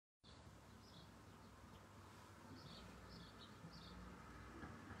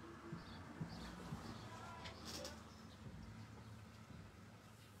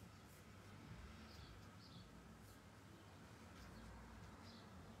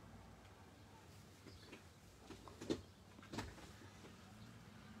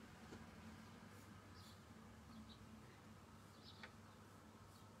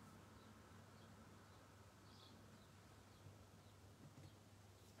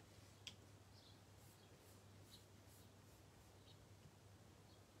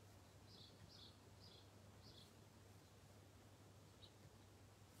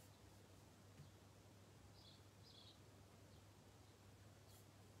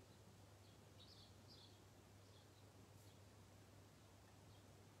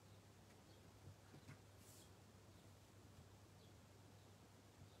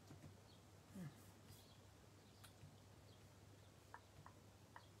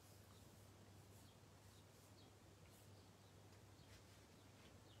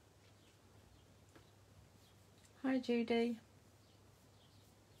Hi, Judy.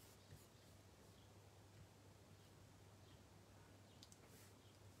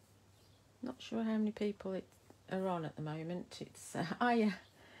 Not sure how many people are on at the moment. It's the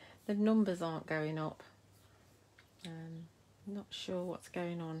numbers aren't going up. Not sure what's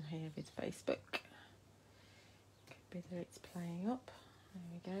going on here with Facebook. Could be that it's playing up. There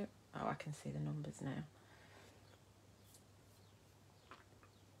we go. Oh, I can see the numbers now.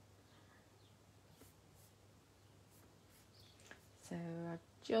 So let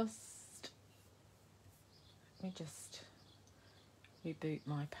me just reboot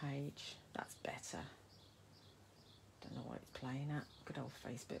my page. That's better. Don't know what it's playing at. Good old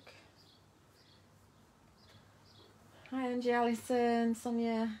Facebook. Hi, Angie, Alison,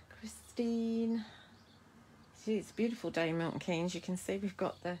 Sonia, Christine. See, it's a beautiful day in Milton Keynes. You can see we've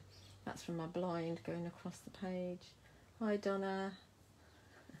got that's from my blind going across the page. Hi, Donna.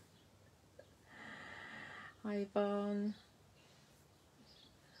 Hi, Yvonne.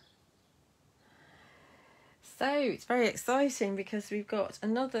 So it's very exciting because we've got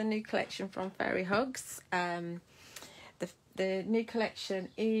another new collection from Fairy Hugs. The new collection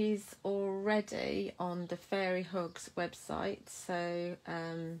is already on the Fairy Hugs website. So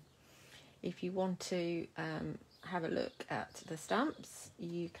if you want to have a look at the stamps,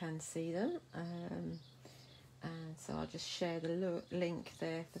 you can see them. And so I'll just share the link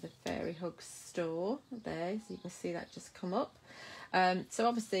there for the Fairy Hugs store there, so you can see that just come up. So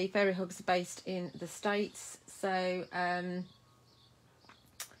obviously Fairy Hugs are based in the States, so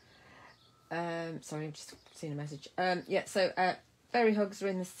sorry, I've just seen a message. Fairy Hugs are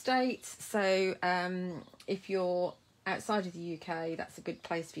in the States, so if you're outside of the UK, that's a good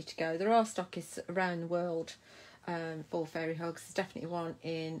place for you to go. There are stockists around the world for Fairy Hugs. There's definitely one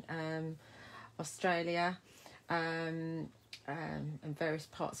in Australia and various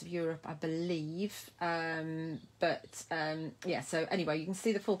parts of Europe, I believe. So anyway, you can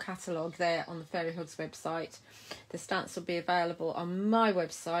see the full catalogue there on the Fairy Hugs website. The stamps will be available on my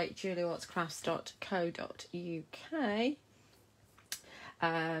website,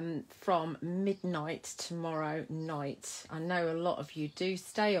 juliawattscrafts.co.uk, from midnight tomorrow night. I know a lot of you do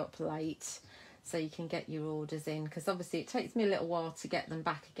stay up late so you can get your orders in, because obviously it takes me a little while to get them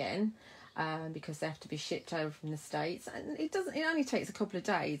back again. Because they have to be shipped over from the States, and it only takes a couple of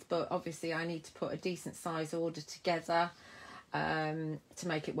days, but obviously I need to put a decent size order together to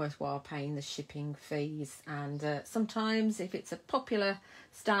make it worthwhile paying the shipping fees. And sometimes if it's a popular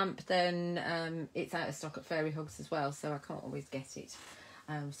stamp, then it's out of stock at Fairy Hugs as well, so I can't always get it,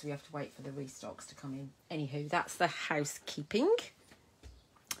 so we have to wait for the restocks to come in. Anywho, that's the housekeeping.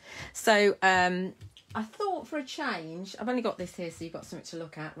 So I thought, for a change, I've only got this here so you've got something to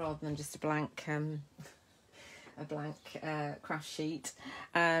look at rather than just a blank craft sheet.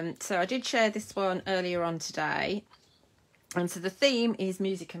 So I did share this one earlier on today, and so the theme is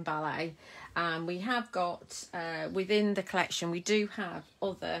music and ballet, and we have got within the collection we do have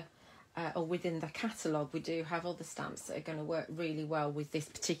other or within the catalogue we do have other stamps that are going to work really well with this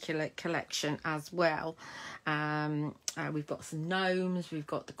particular collection as well. We've got some gnomes, we've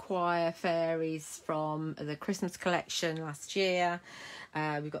got the choir fairies from the Christmas collection last year,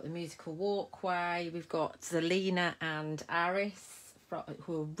 we've got the musical walkway, we've got Zelina and Aris,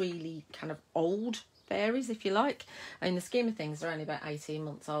 who are really kind of old fairies, if you like. In the scheme of things, they're only about 18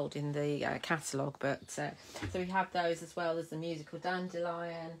 months old in the catalogue, but so we have those as well as the musical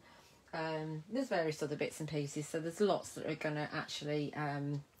dandelion. There's various other bits and pieces, so there's lots that are going to actually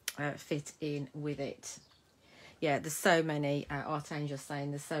fit in with it. Yeah, there's so many. Archangel's saying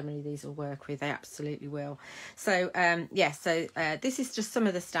there's so many of these will work with. They absolutely will. So this is just some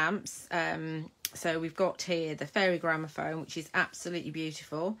of the stamps. So we've got here the fairy gramophone, which is absolutely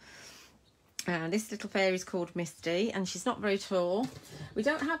beautiful. This little fairy is called Misty, and she's not very tall. We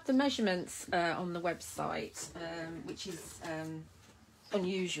don't have the measurements on the website, which is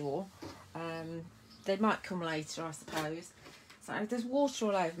unusual. They might come later, I suppose. So there's water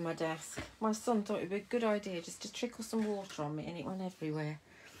all over my desk. My son thought it would be a good idea just to trickle some water on me, and it went everywhere.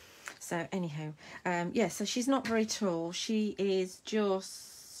 So anyhow, so she's not very tall. She is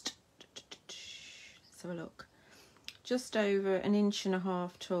just, let's have a look, just over 1.5 inches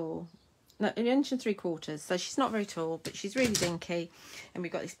tall. No, 1 3/4 inches. So she's not very tall, but she's really dinky. And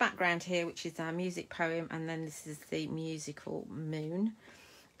we've got this background here, which is our music poem, and then this is the musical moon.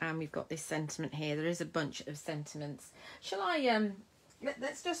 And we've got this sentiment here. There is a bunch of sentiments. Shall I,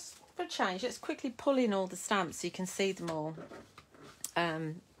 let's just, for a change, let's quickly pull in all the stamps so you can see them all.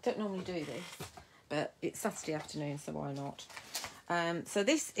 Don't normally do this, but it's Saturday afternoon, so why not? So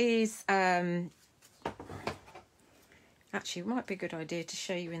this is, actually, it might be a good idea to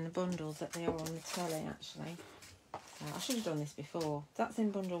show you in the bundles that they are on the telly, actually. I should have done this before. That's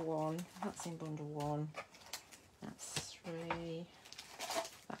in bundle 1. That's in bundle 1. That's 3.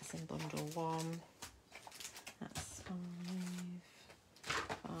 That's in bundle 1. That's 5.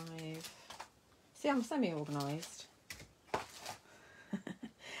 See, I'm semi-organised.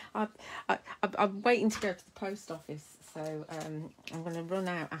 I'm waiting to go to the post office, so I'm going to run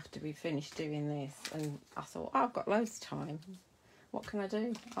out after we finish doing this. And I thought, oh, I've got loads of time. What can I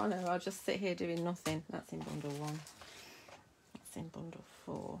do? Oh no, I'll just sit here doing nothing. That's in bundle 1. That's in bundle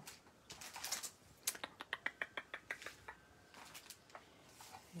 4.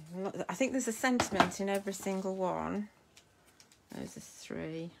 I think there's a sentiment in every single one. Those are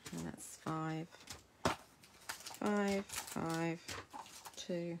 3, and that's 5. 5, 5,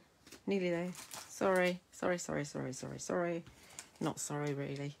 2. Nearly there. Sorry. Not sorry,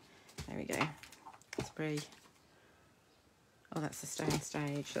 really. There we go. 3. Oh, that's the stone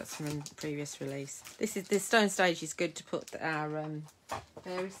stage. That's from a previous release. The stone stage is good to put our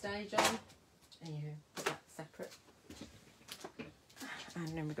fairy stage on. And you put that separate.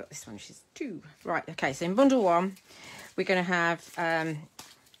 And then we've got this one, which is 2. Right, okay, so in bundle 1, we're going to have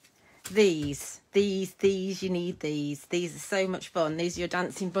these. You need these. These are so much fun. These are your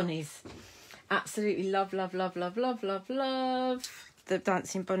dancing bunnies. Absolutely love the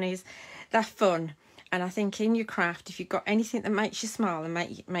dancing bunnies. They're fun. And I think in your craft, if you've got anything that makes you smile and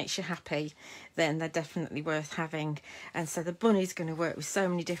makes you happy, then they're definitely worth having. And so the bunny's going to work with so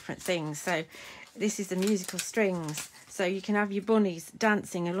many different things. So this is the musical strings. So you can have your bunnies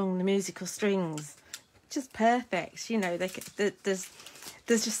dancing along the musical strings. Just perfect. You know, there's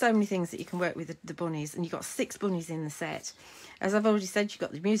just so many things that you can work with the bunnies. And you've got 6 bunnies in the set. As I've already said, you've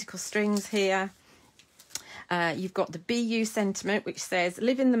got the musical strings here. You've got the BU sentiment, which says,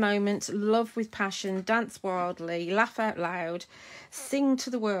 live in the moment, love with passion, dance wildly, laugh out loud, sing to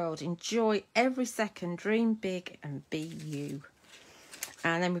the world, enjoy every second, dream big and be you.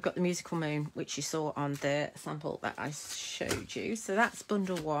 And then we've got the musical moon, which you saw on the sample that I showed you. So that's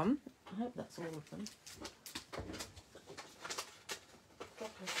bundle 1. I hope that's all of them.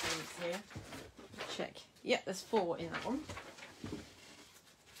 Couple of things here. Check. Yeah, there's 4 in that one.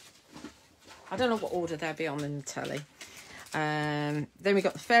 I don't know what order they'll be on in the telly. Then we've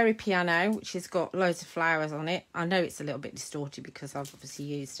got the fairy piano, which has got loads of flowers on it. I know it's a little bit distorted because I've obviously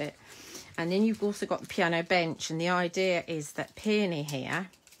used it. And then you've also got the piano bench. And the idea is that Peony here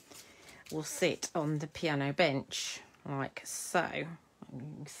will sit on the piano bench like so. You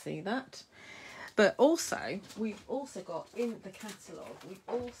can see that. But also, we've also got in the catalogue, we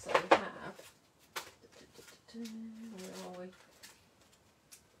also have... Where are we?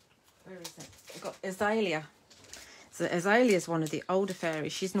 Where is it? We've got Azalea. So Azalea is one of the older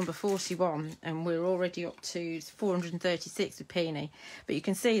fairies. She's number 41, and we're already up to 436 with Peony. But you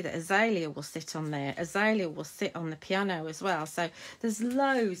can see that Azalea will sit on there. Azalea will sit on the piano as well. So there's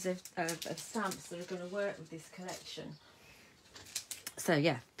loads of stamps that are going to work with this collection. So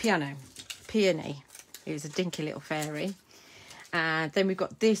yeah, piano, Peony, who's a dinky little fairy. And then we've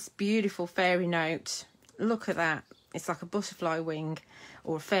got this beautiful fairy note. Look at that. It's like a butterfly wing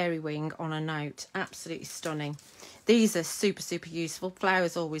or a fairy wing on a note. Absolutely stunning. These are super, super useful.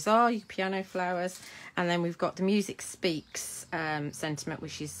 Flowers always are, your piano flowers. And then we've got the music speaks sentiment,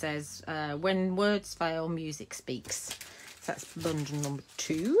 which says, when words fail, music speaks. So that's bundle number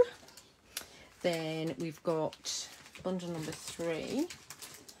 2. Then we've got bundle number 3.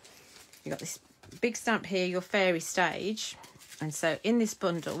 You've got this big stamp here, your fairy stage. And so in this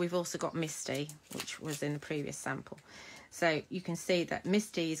bundle, we've also got Misty, which was in the previous sample. So you can see that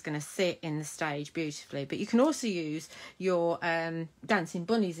Misty is going to sit in the stage beautifully. But you can also use your dancing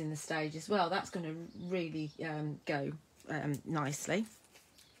bunnies in the stage as well. That's going to really go nicely.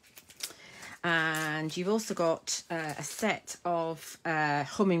 And you've also got a set of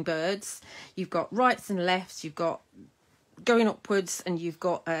hummingbirds. You've got rights and lefts. You've got going upwards, and you've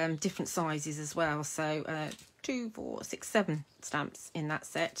got different sizes as well. So 2, 4, 6, 7 stamps in that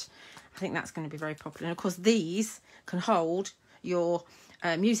set. I think that's going to be very popular. And of course, these can hold your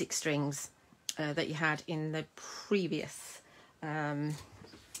music strings that you had in the previous bundle.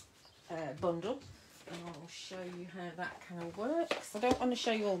 And I'll show you how that kind of works. I don't want to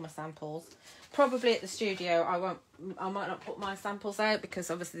show you all my samples. Probably at the studio, I might not put my samples out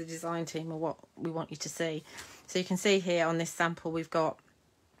because obviously the design team are what we want you to see. So you can see here on this sample, we've got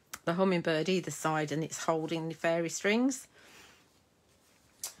the hummingbird either side, and it's holding the fairy strings.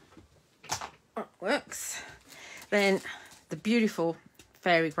 That works. Then the beautiful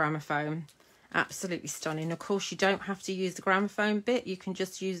fairy gramophone, absolutely stunning. Of course, you don't have to use the gramophone bit. You can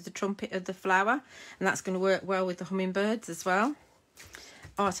just use the trumpet of the flower, and that's going to work well with the hummingbirds as well.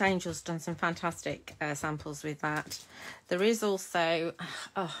 Art Angel's done some fantastic samples with that. There is also,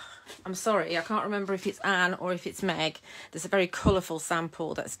 I'm sorry, I can't remember if it's Anne or if it's Meg. There's a very colourful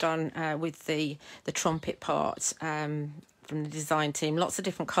sample that's done with the trumpet part from the design team. Lots of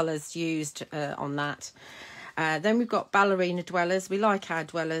different colours used on that. Then we've got ballerina dwellers. We like our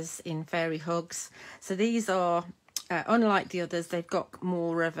dwellers in fairy hugs. So these are, unlike the others, they've got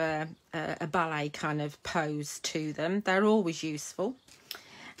more of a ballet kind of pose to them. They're always useful.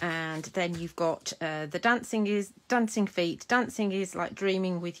 And then you've got the dancing feet. Dancing is like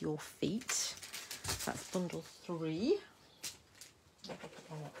dreaming with your feet. That's bundle 3. Oh,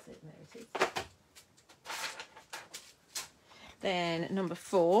 that's it. There it is. Then number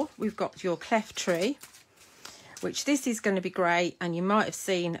 4, we've got your cleft tree, which this is going to be great. And you might have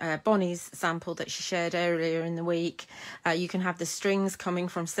seen Bonnie's sample that she shared earlier in the week. You can have the strings coming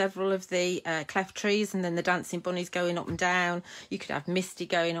from several of the cleft trees, and then the dancing bunnies going up and down. You could have Misty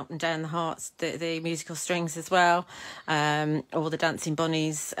going up and down the hearts, the musical strings as well, or the dancing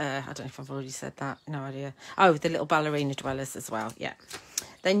bunnies. I don't know if I've already said that, no idea. Oh, the little ballerina dwellers as well, yeah.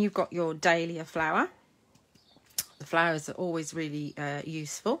 Then you've got your dahlia flower. The flowers are always really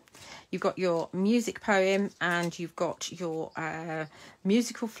useful. You've got your music poem, and you've got your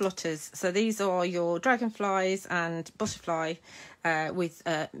musical flutters. So these are your dragonflies and butterfly with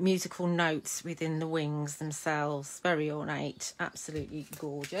musical notes within the wings themselves. Very ornate, absolutely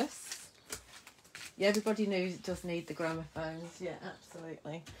gorgeous. Yeah, everybody does need the gramophones. Yeah,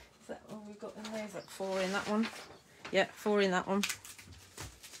 absolutely. Is that all we've got in there? Is that 4 in that one? Yeah, 4 in that one.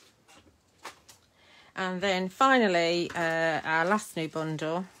 And then finally, our last new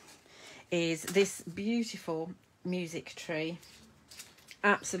bundle is this beautiful music tree.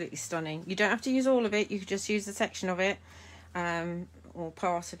 Absolutely stunning. You don't have to use all of it. You could just use a section of it or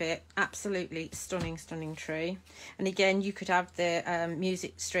part of it. Absolutely stunning, stunning tree. And again, you could have the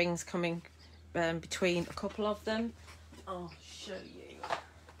music strings coming between a couple of them. I'll show you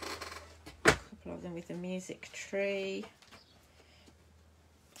a couple of them with the music tree.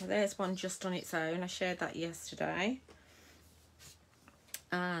 There's one just on its own. I shared that yesterday.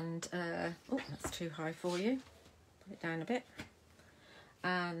 And, oh, that's too high for you. Put it down a bit.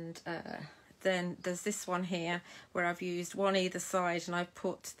 And then there's this one here where I've used one either side, and I've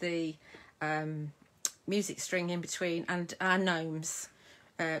put the music string in between, and our gnomes,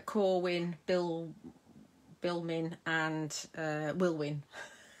 Corwin, Billmin and Wilwin.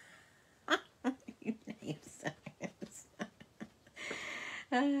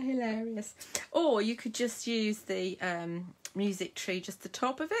 Hilarious. Or you could just use the music tree, just the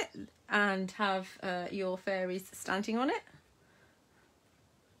top of it, and have your fairies standing on it.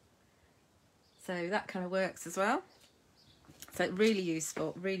 So that kind of works as well. So really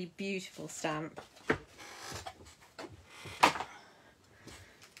useful, really beautiful stamp.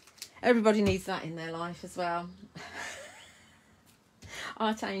 Everybody needs that in their life as well.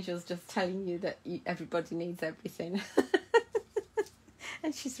 Art Angel's just telling you that everybody needs everything.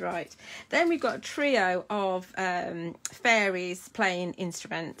 And she's right. Then we've got a trio of fairies playing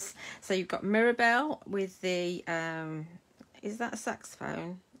instruments. So you've got Mirabelle with the, is that a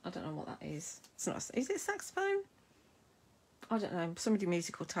saxophone? I don't know what that is. It's not. Is it a saxophone? I don't know. Somebody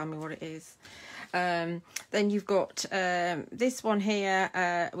musical tell me what it is. Then you've got this one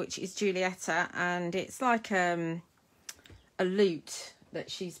here, which is Giulietta, and it's like a lute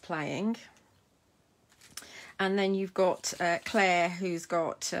that she's playing. And then you've got Claire, who's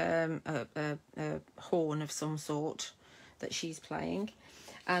got a horn of some sort that she's playing.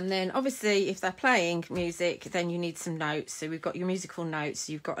 And then obviously if they're playing music, then you need some notes. So we've got your musical notes.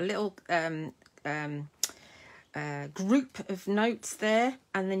 You've got a little group of notes there.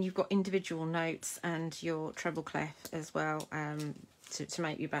 And then you've got individual notes and your treble clef as well to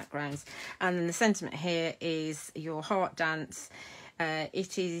make your backgrounds. And then the sentiment here is your heart dance.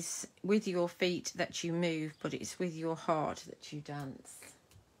 It is with your feet that you move, but it's with your heart that you dance.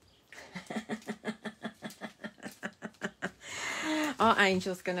 Our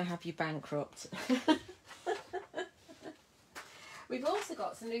Angel's going to have you bankrupt. We've also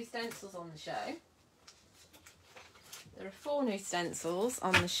got some new stencils on the show. There are 4 new stencils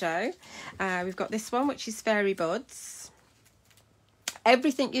on the show. We've got this one, which is Fairy Buds.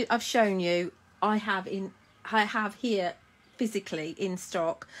 Everything I've shown you, I have here physically in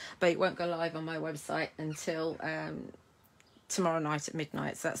stock, but it won't go live on my website until tomorrow night at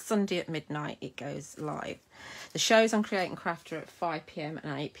midnight. So that's Sunday at midnight it goes live. The shows on Create and Craft are at 5 p.m.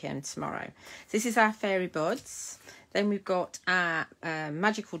 and 8 p.m. tomorrow. So this is our Fairy Buds. Then we've got our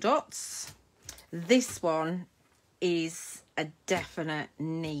Magical Dots. This one is a definite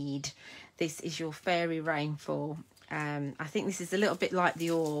need. This is your Fairy Rainfall. I think this is a little bit like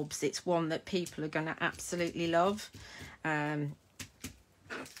the Orbs. It's one that people are going to absolutely love.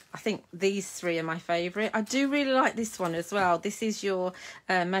 I think these three are my favourite. I do really like this one as well. This is your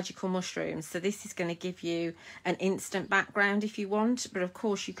magical mushrooms. So this is going to give you an instant background if you want. But of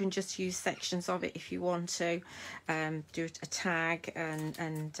course you can just use sections of it if you want to. Do a tag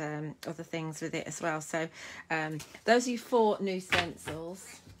and other things with it as well. So those are your 4 new stencils.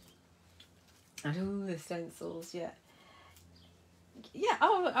 Oh, the stencils, yeah. Yeah,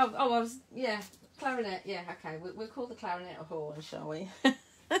 yeah, clarinet, yeah, okay. We'll call the clarinet a horn, shall we?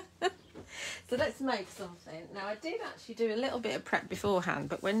 So let's make something. Now, I did actually do a little bit of prep beforehand,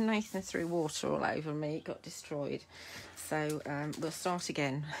 but when Nathan threw water all over me, it got destroyed. So we'll start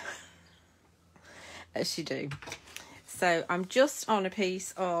again, as you do. So I'm just on a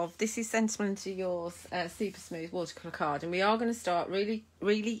piece of, this is Sentimental to Yours Super Smooth watercolour card, and we are going to start really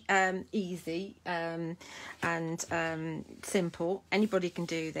easy and simple. Anybody can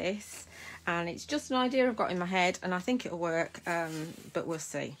do this, and it's just an idea I've got in my head, and I think it'll work, but we'll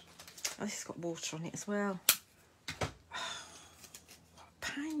see. Oh, this has got water on it as well. Oh, what a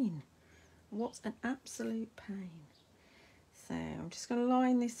pain. What an absolute pain. So I'm just going to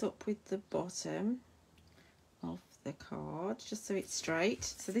line this up with the bottom of the card just so it's straight.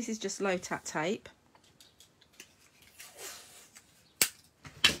 So this is just low tack tape,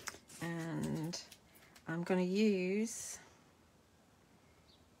 and I'm going to use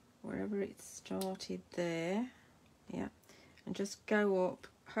wherever it started there, yeah, and just go up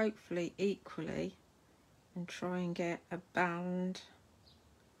hopefully equally and try and get a band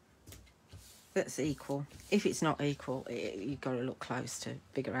that's equal. If it's not equal, you've got to look close to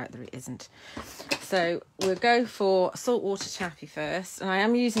figure out that it isn't. So we'll go for saltwater taffy first, and I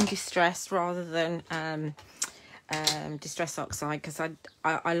am using distressed rather than distress oxide, because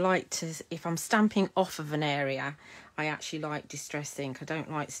I like to, if I'm stamping off of an area, I actually like distress ink. I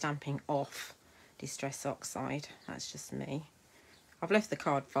don't like stamping off distress oxide. That's just me. I've left the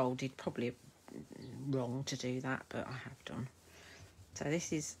card folded, probably wrong to do that, but I have done. So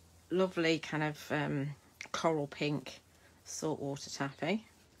this is lovely kind of coral pink saltwater taffy,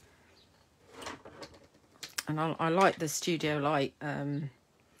 and I like the Studio Light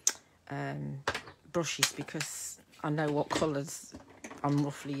brushes because I know what colours I'm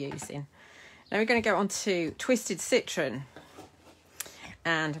roughly using. Now we're going to go on to Twisted Citron,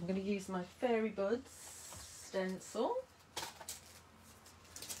 and I'm going to use my Fairy Buds stencil.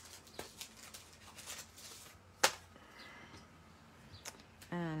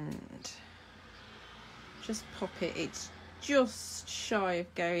 And just pop it. It's just shy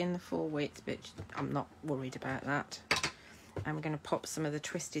of going the full width, but I'm not worried about that. I'm going to pop some of the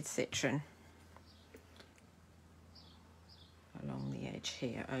Twisted Citron along the edge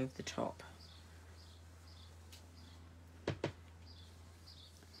here over the top.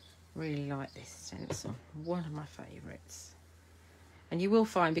 Really like this stencil, one of my favourites. And you will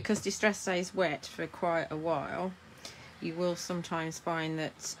find, because distress stays wet for quite a while, you will sometimes find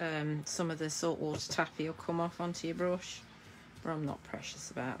that some of the saltwater taffy will come off onto your brush, but I'm not precious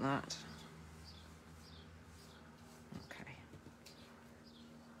about that. Okay,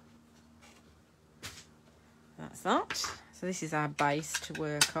 that's that. So this is our base to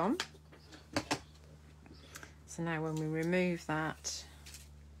work on. So now when we remove that,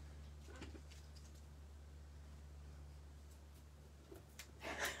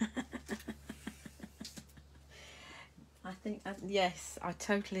 I think, yes, I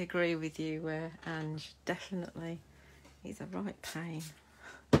totally agree with you, Ange, definitely. It's a right pain.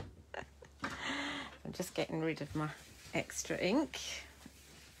 I'm just getting rid of my extra ink.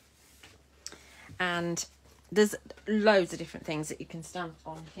 And there's loads of different things that you can stamp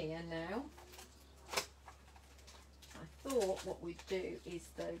on here now. I thought what we'd do is,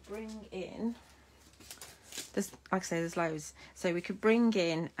 though, bring in, there's, like I say, there's loads. So we could bring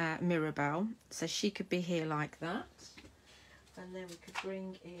in Mirabelle, so she could be here like that. And then we could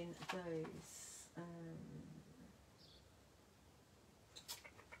bring in those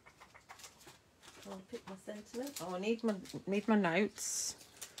I'll pick my sentiment. Oh, I need my notes.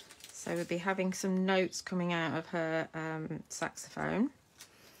 So we'll be having some notes coming out of her saxophone,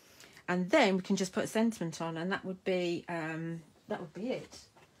 and then we can just put a sentiment on, and that would be it. I'm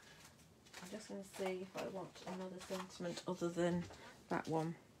just going to see if I want another sentiment other than that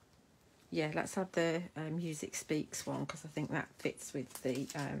one. Yeah, let's have the Music Speaks one, because I think that fits with the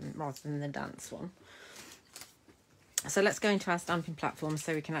rather than the dance one. So let's go into our stamping platform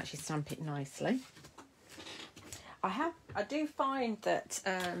so we can actually stamp it nicely. I do find that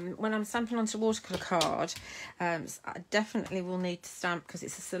when I'm stamping onto watercolour card, I definitely will need to stamp, because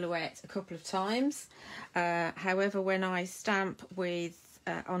it's a silhouette, a couple of times. However, when I stamp with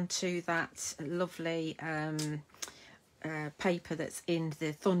onto that lovely paper that's in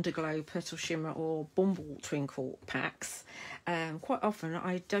the Thunderglow, Petal Shimmer or Bumble Twinkle packs, quite often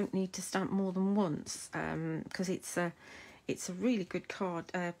I don't need to stamp more than once, because it's a really good card,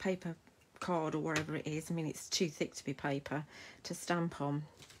 paper card or whatever it is. I mean, it's too thick to be paper to stamp on.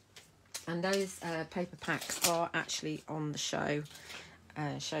 And those paper packs are actually on the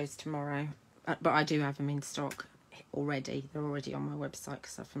shows tomorrow, but I do have them in stock already. They're already on my website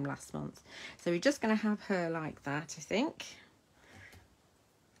because they're from last month. So we're just going to have her like that, I think,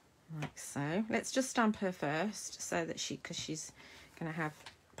 like so. Let's just stamp her first, so that because she's going to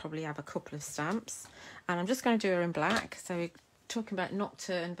probably have a couple of stamps, and I'm just going to do her in black. So we're talking about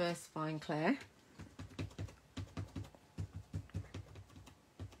Nocturne Versifying Claire.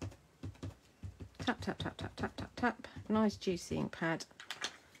 Tap, tap, tap, tap, tap, tap, tap. Nice juicy ink pad.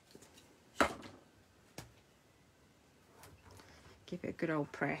 Give it a good old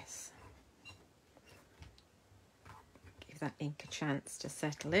press. Give that ink a chance to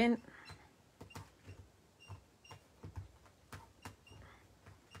settle in.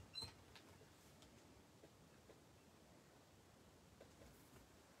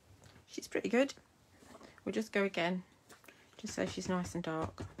 She's pretty good. We'll just go again, just so she's nice and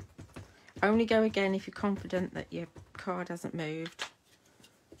dark. Only go again if you're confident that your card hasn't moved.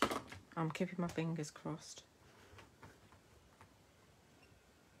 I'm keeping my fingers crossed.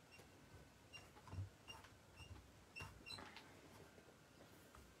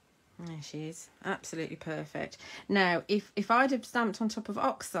 There she is, absolutely perfect. Now, if I'd have stamped on top of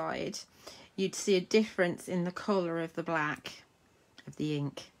oxide, you'd see a difference in the colour of the black of the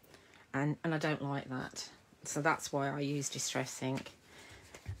ink, and I don't like that. So that's why I use Distress ink.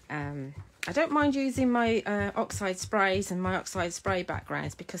 I don't mind using my oxide sprays and my oxide spray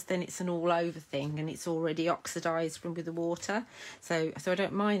backgrounds, because then it's an all over thing and it's already oxidised with the water. So I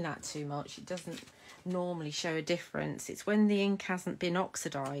don't mind that too much. It doesn't normally show a difference. It's when the ink hasn't been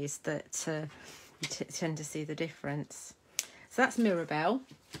oxidised that you tend to see the difference. So that's Mirabelle.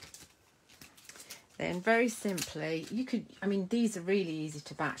 Then very simply, I mean, these are really easy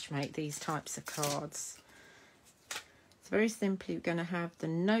to batch make, these types of cards. So very simply, we're going to have the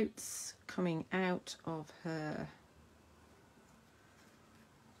notes coming out of her,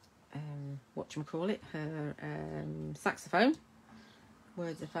 her saxophone.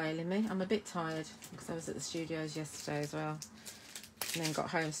 Words are failing me. I'm a bit tired because I was at the studios yesterday as well. And then got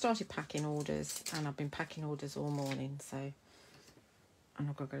home, started packing orders, and I've been packing orders all morning, so, and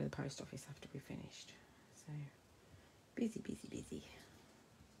I've got to go to the post office after we finished. So busy, busy, busy.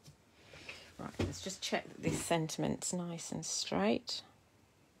 Right, let's just check that this sentiment's nice and straight,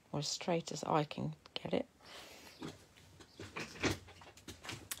 or as straight as I can get it.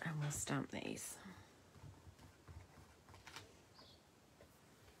 And we'll stamp these.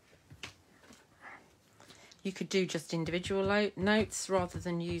 You could do just individual notes rather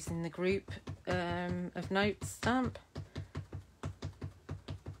than using the group of notes stamp.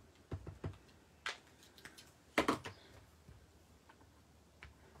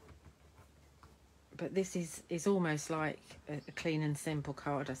 But this is almost like a clean and simple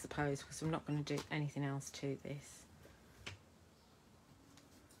card, I suppose, because I'm not going to do anything else to this.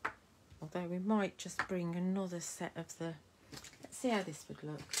 Although we might just bring another set of the... Let's see how this would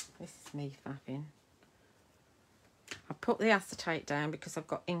look. This is me faffing. I put the acetate down because I've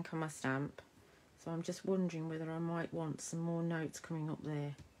got ink on my stamp. So I'm just wondering whether I might want some more notes coming up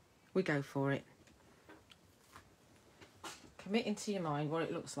there. We go for it. Commit into your mind what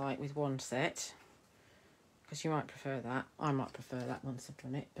it looks like with one set, because you might prefer that. I might prefer that once I've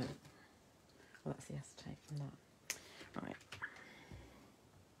done it, but well, that's the acetate from that. Right.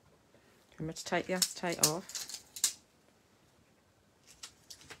 Remember to take the acetate off.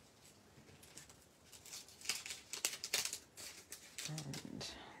 And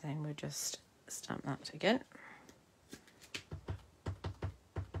then we'll just stamp that again.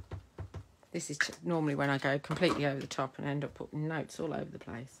 This is normally when I go completely over the top and end up putting notes all over the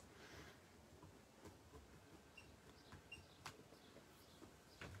place.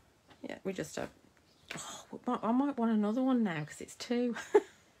 Yeah, we just have... Oh, I might want another one now because it's two.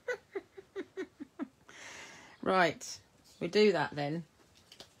 Right, we do that then.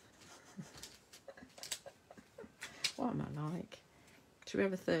 What am I like? Should we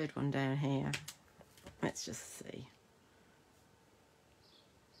have a third one down here? Let's just see.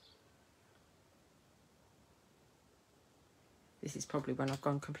 This is probably when I've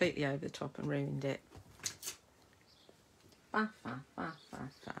gone completely over the top and ruined it. Faff, faff, faff, faff,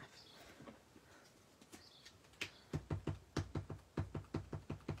 faff.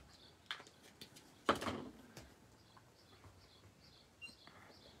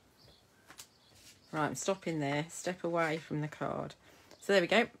 Right, I'm stopping there. Step away from the card. So there we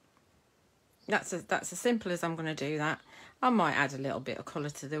go. That's as simple as I'm going to do that. I might add a little bit of colour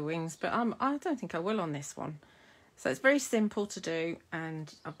to the wings, but I don't think I will on this one. So it's very simple to do,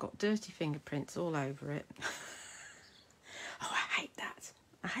 and I've got dirty fingerprints all over it. Oh, I hate that.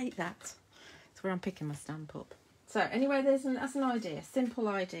 I hate that. That's where I'm picking my stamp up. So anyway, that's an idea, simple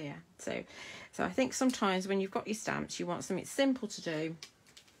idea. So I think sometimes when you've got your stamps, you want something simple to do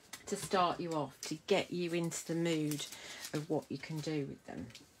to start you off, to get you into the mood of what you can do with them.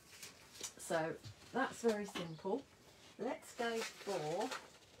 So that's very simple. Let's go for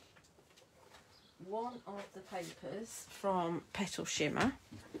one of the papers from Petal Shimmer.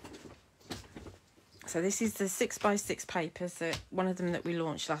 So this is the 6x6 papers, one of them that we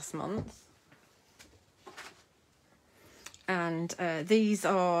launched last month. And these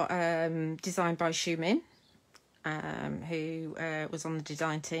are designed by Shu Min, who was on the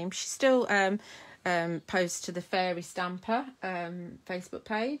design team. She still posts to the Fairy Stamper Facebook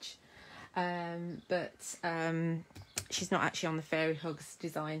page, but she's not actually on the Fairy Hugs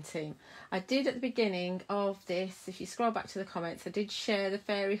design team. I did at the beginning of this, if you scroll back to the comments, I did share the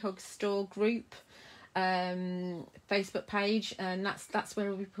Fairy Hugs store group Facebook page, and that's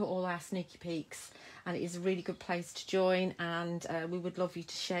where we put all our sneaky peeks, and it is a really good place to join, and we would love you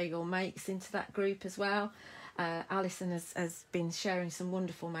to share your makes into that group as well. Alison has been sharing some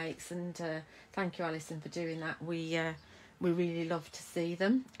wonderful makes, and thank you, Alison, for doing that. We really love to see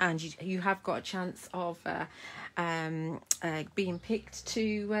them, and you have got a chance of being picked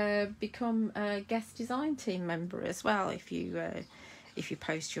to become a guest design team member as well if you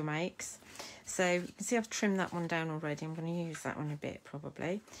post your makes. So you can see I've trimmed that one down already. I'm going to use that one a bit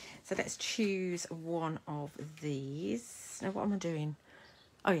probably. So let's choose one of these. Now, what am I doing?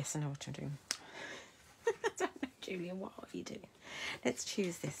 Oh yes, I know what I'm doing. I don't know, Julia, what are you doing? Let's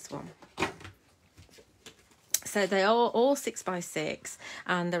choose this one. So they are all 6x6,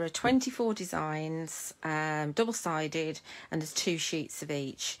 and there are 24 designs, double-sided, and there's 2 sheets of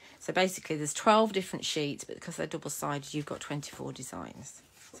each. So basically there's 12 different sheets, but because they're double-sided, you've got 24 designs.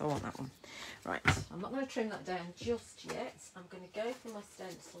 So I want that one. Right, I'm not going to trim that down just yet. I'm going to go for my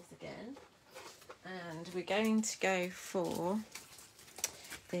stencils again, and we're going to go for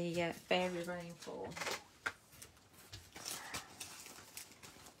the Fairy Rainfall.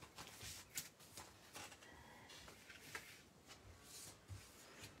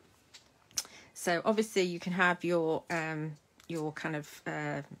 So obviously you can have your kind of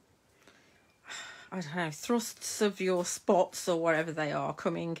I don't know, thrusts of your spots or whatever they are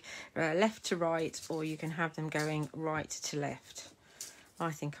coming left to right, or you can have them going right to left.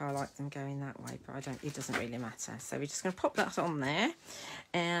 I think I like them going that way, but it doesn't really matter. So we're just going to pop that on there,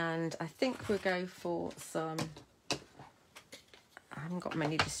 and I think we'll go for some, I haven't got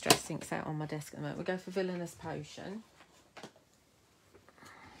many Distress inks out on my desk at the moment. We'll go for Villainous Potion.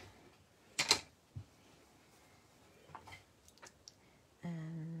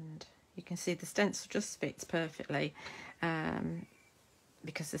 You can see the stencil just fits perfectly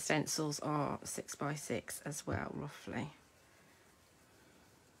because the stencils are 6x6 as well, roughly.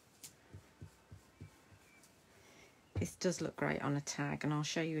 This does look great on a tag, and I'll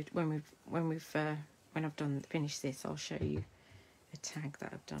show you when I've finished this. I'll show you a tag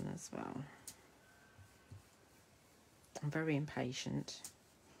that I've done as well. I'm very impatient,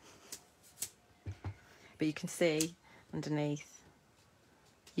 but you can see underneath.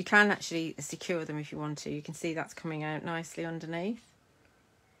 You can actually secure them if you want to. You can see that's coming out nicely underneath.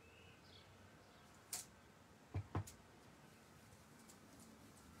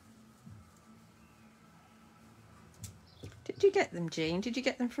 Did you get them, Jean? Did you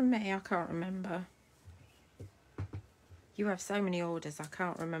get them from me? I can't remember. You have so many orders, I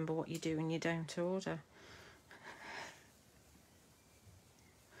can't remember what you do and you don't order.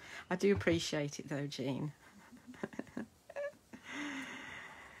 I do appreciate it though, Jean.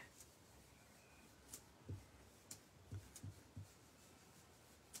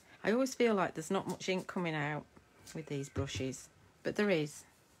 I always feel like there's not much ink coming out with these brushes, but there is.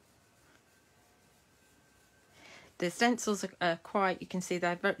 The stencils are quite, you can see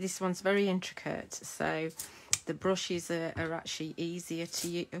this one's very intricate, so the brushes are actually easier to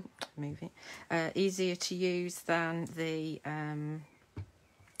use. Oh, move it. Easier to use than the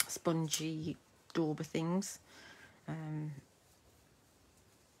spongy dauber things.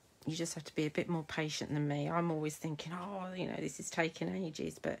 You just have to be a bit more patient than me. I'm always thinking, oh, you know, this is taking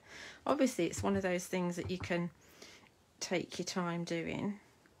ages, but obviously it's one of those things that you can take your time doing.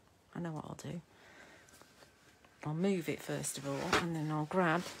 I know what I'll do. I'll move it first of all, and then I'll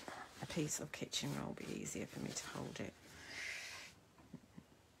grab a piece of kitchen roll. Be easier for me to hold it.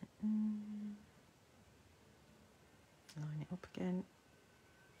 Line it up again.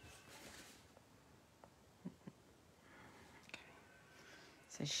 Okay.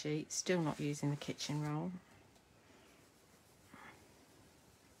 So sheet, still not using the kitchen roll.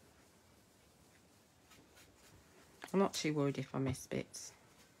 I'm not too worried if I miss bits.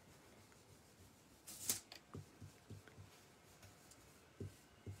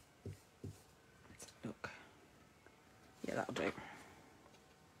 Let's have a look. Yeah, that'll do.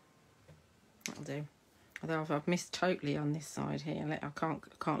 That'll do. Although I've missed totally on this side here. I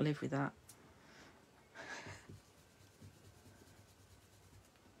can't live with that.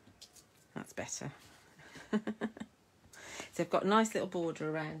 That's better. So I've got a nice little border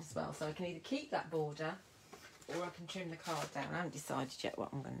around as well. So I can either keep that border or I can trim the card down. I haven't decided yet what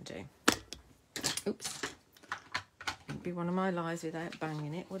I'm going to do. Oops. Wouldn't be one of my lies without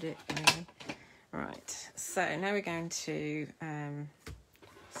banging it, would it? Anyway. Right. So now we're going to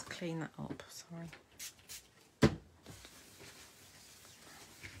let's clean that up. Sorry.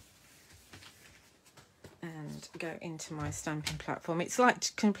 And go into my stamping platform. It's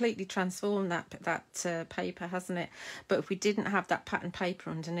like completely transformed that paper, hasn't it? But if we didn't have that pattern paper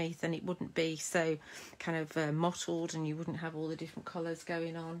underneath, then it wouldn't be so kind of mottled, and you wouldn't have all the different colours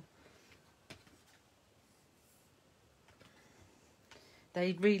going on.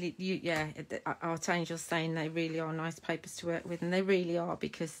 They really, Archangel's saying they really are nice papers to work with, and they really are,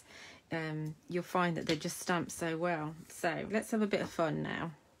 because you'll find that they just stamp so well. So let's have a bit of fun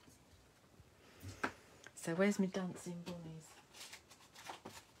now. So where's my dancing bunnies?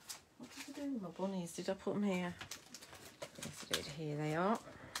 What did I do with my bunnies? Did I put them here? Yes, I did. Here they are.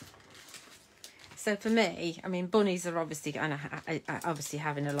 So for me, I mean, bunnies are obviously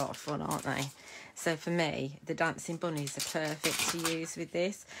having a lot of fun, aren't they? So for me, the dancing bunnies are perfect to use with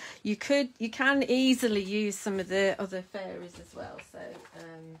this. You can easily use some of the other fairies as well.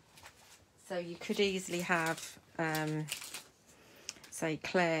 So you could easily have, say,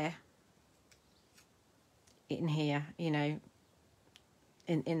 Claire in here, you know,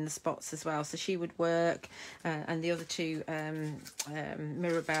 in the spots as well, so she would work, and the other two,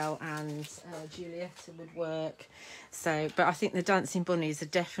 Mirabelle and Giulietta, would work. So, but I think the dancing bunnies are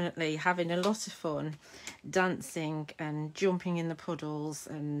definitely having a lot of fun dancing and jumping in the puddles,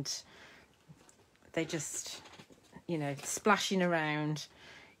 and they just, you know, splashing around,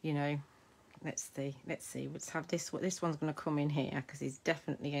 you know. Let's see, let's have this one's going to come in here because he's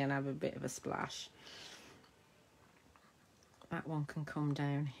definitely going to have a bit of a splash. That one can come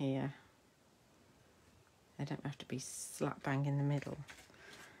down here. They don't have to be slap bang in the middle.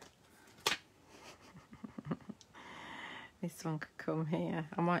 This one could come here.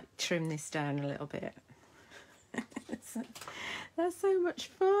 I might trim this down a little bit. That's so much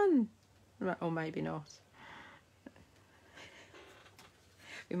fun. Or maybe not.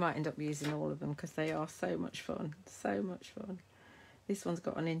 We might end up using all of them because they are so much fun. So much fun. This one's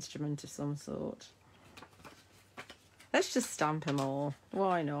got an instrument of some sort. Let's just stamp them all.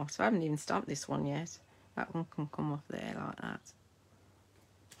 Why not? I haven't even stamped this one yet. That one can come off there like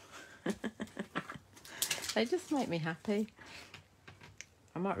that. They just make me happy.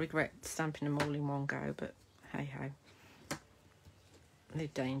 I might regret stamping them all in one go, but hey ho.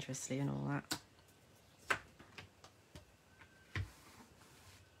 Live dangerously and all that.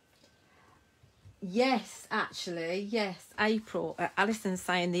 Yes, actually, yes. April. Alison's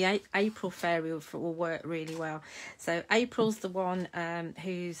saying the April fairy will work really well. So April's the one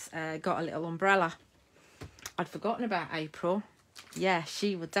who's got a little umbrella. I'd forgotten about April. Yeah,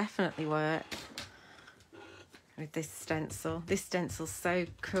 she would definitely work with this stencil. This stencil's so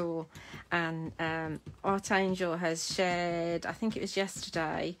cool. And Archangel has shared, I think it was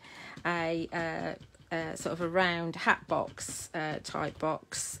yesterday, a sort of a round hat box type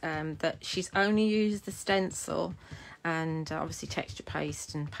box that she's only used the stencil and obviously texture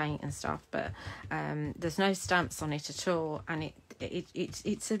paste and paint and stuff, but there's no stamps on it at all, and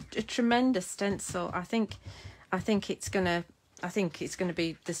it's a tremendous stencil. I think it's gonna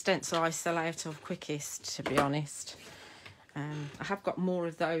be the stencil I sell out of quickest, to be honest. I have got more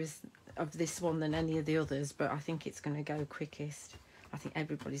of this one than any of the others, but I think it's going to go quickest. I think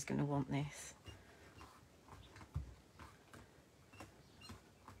everybody's going to want this.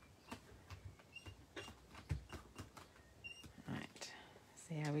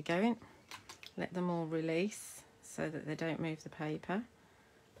 See how we're going. Let them all release so that they don't move the paper.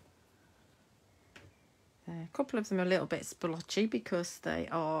 A couple of them are a little bit splotchy because they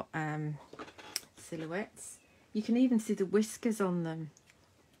are silhouettes. You can even see the whiskers on them.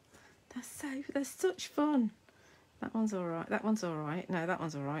 They're such fun. That one's all right. That one's all right. No, that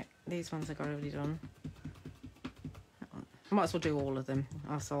one's all right. These ones I've got already done. That one. I might as well do all of them.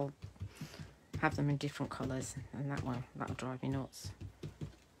 Else I'll have them in different colours, and that'll drive me nuts.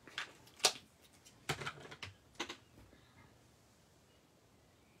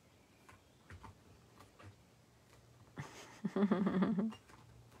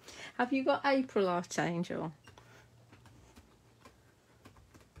 Have you got April, Archangel?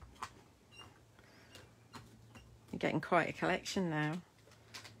 You're getting quite a collection now.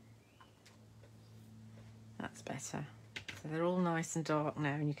 That's better. So they're all nice and dark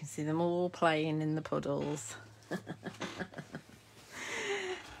now, and you can see them all playing in the puddles.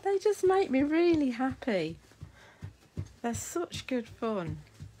 They just make me really happy. They're such good fun.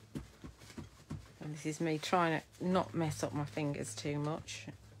 And this is me trying to not mess up my fingers too much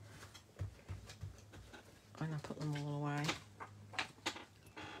when I put them all away.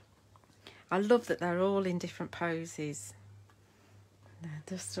 I love that they're all in different poses. They're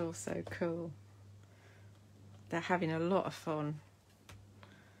just all so cool. They're having a lot of fun.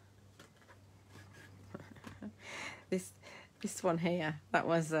 This one here, that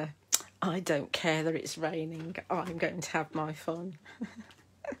was a, I don't care that it's raining, I'm going to have my fun.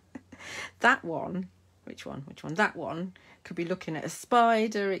 That one, which one? That one could be looking at a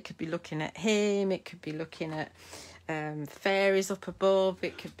spider, it could be looking at him, it could be looking at fairies up above,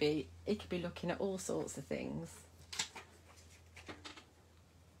 it could be looking at all sorts of things.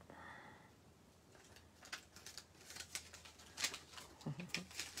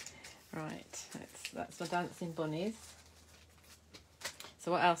 Right, that's my dancing bunnies.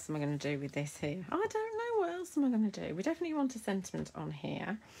 So what else am I going to do with this here? I don't know, what else am I going to do? We definitely want a sentiment on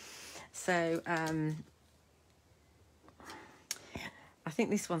here. So I think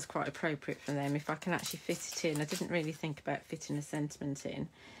this one's quite appropriate for them, if I can actually fit it in. I didn't really think about fitting a sentiment in,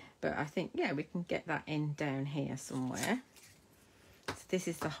 but I think, yeah, we can get that in down here somewhere. So this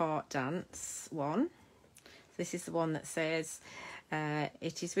is the heart dance one. This is the one that says,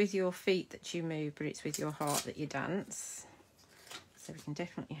 it is with your feet that you move, but it's with your heart that you dance. So we can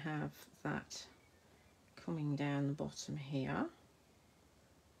definitely have that coming down the bottom here,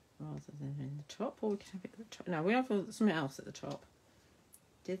 rather than in the top. Or we can have it at the top. No, we have something else at the top.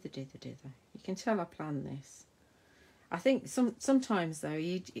 Dither. You can tell I planned this. I think sometimes though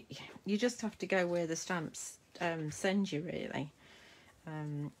you just have to go where the stamps send you, really.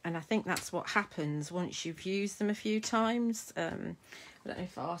 And I think that's what happens once you've used them a few times. I don't know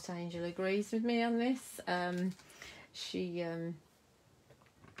if Archangel agrees with me on this. She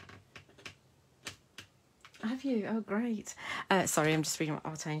have you? Oh, great. Sorry, I'm just reading what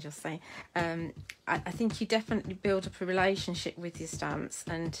Archangel's saying. I think you definitely build up a relationship with your stamps,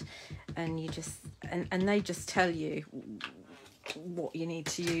 and you just and they just tell you what you need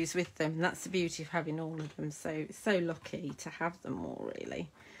to use with them. And that's the beauty of having all of them. So lucky to have them all,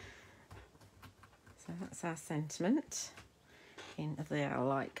 really. So that's our sentiment in there,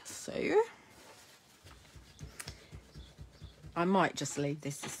 like so. I might just leave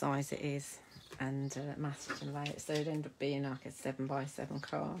this the size it is and mask it and lay it, so it'd end up being like a 7x7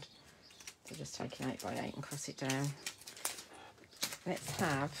 card. So just take an 8x8 and cross it down. Let's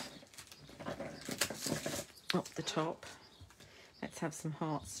have up the top, let's have some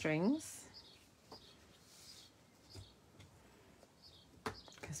heartstrings,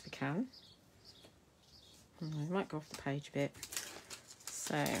 because we can. We might go off the page a bit.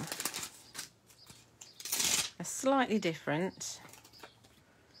 So a slightly different.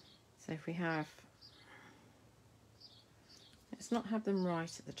 So if we have, let's not have them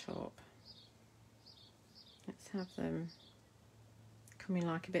right at the top. Let's have them coming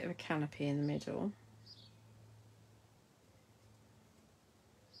like a bit of a canopy in the middle.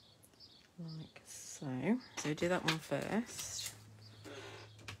 Like so. So do that one first.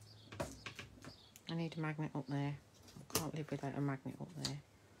 I need a magnet up there. I can't live without a magnet up there.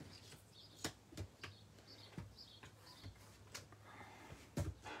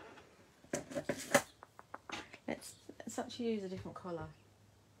 Let's actually use a different colour.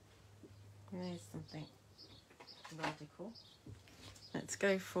 There's something radical. Let's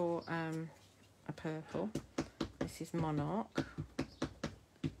go for a purple. This is Monarch.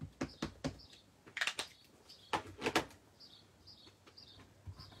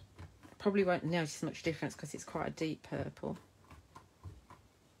 Probably won't notice much difference because it's quite a deep purple.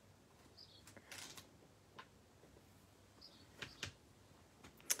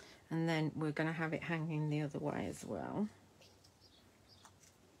 And then we're going to have it hanging the other way as well.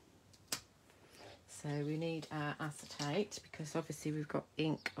 So we need our acetate, because obviously we've got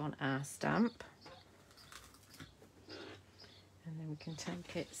ink on our stamp. And then we can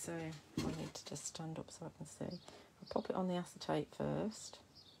take it, so I need to just stand up so I can see. I'll pop it on the acetate first,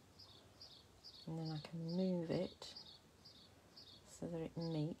 and then I can move it so that it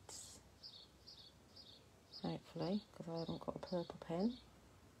meets, hopefully, because I haven't got a purple pen.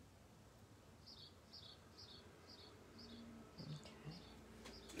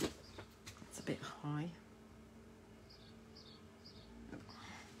 Okay, it's a bit high.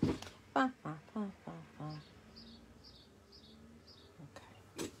 Okay.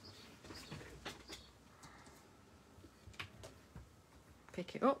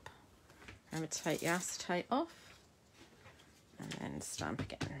 Pick it up. I'm going to take the acetate off and then stamp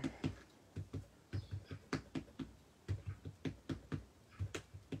again.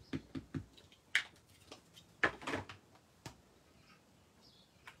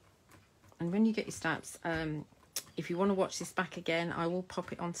 And when you get your stamps, if you want to watch this back again, I will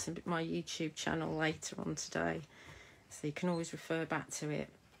pop it onto my YouTube channel later on today, so you can always refer back to it,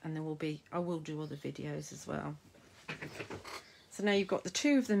 and there will be, I will do other videos as well. So now you've got the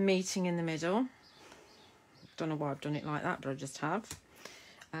two of them meeting in the middle. Don't know why I've done it like that, but I just have.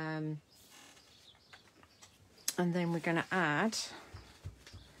 And then we're going to add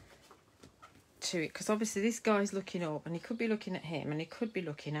to it, because obviously this guy's looking up, and he could be looking at him, and he could be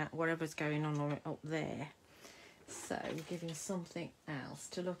looking at whatever's going on up there. So we're giving something else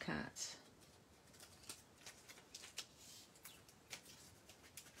to look at.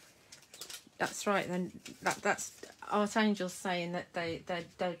 That's right. Then that's Archangel's saying that they're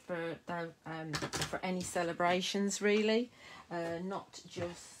for any celebrations, really, not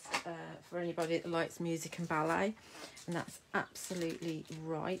just for anybody that likes music and ballet, and that's absolutely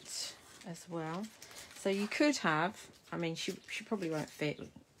right as well. So you could have, I mean, she probably won't fit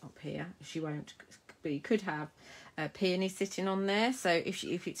up here. She won't, but you could have a peony sitting on there. So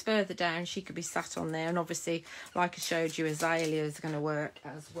if it's further down, she could be sat on there, and obviously, like I showed you, azalea is going to work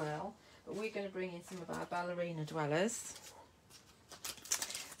as well. But we're going to bring in some of our ballerina dwellers.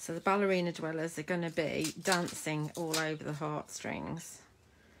 So the ballerina dwellers are going to be dancing all over the heartstrings,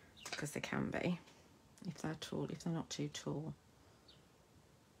 because they can be, if they're tall, if they're not too tall.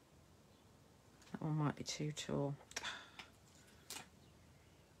 That one might be too tall.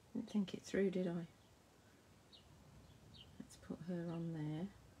 Didn't think it through, did I? Let's put her on there.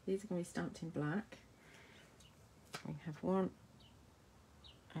 These are going to be stamped in black. We have one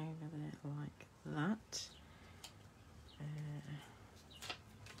over there like that.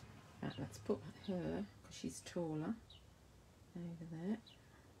 Right, let's put her, because she's taller, over there.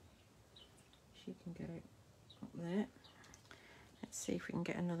 She can go up there. Let's see if we can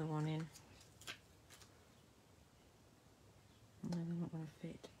get another one in. No, they're not going to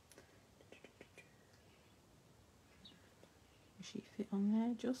fit. Will she fit on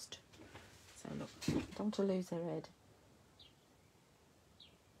there just? So look, don't want to lose her head.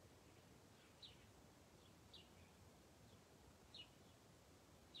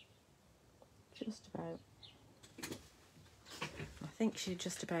 Just about. I think she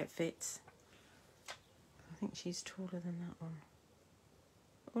just about fits. I think she's taller than that one.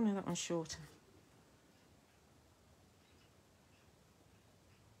 Oh no, that one's shorter.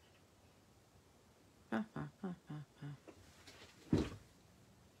 I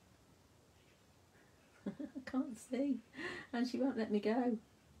can't see, and she won't let me go.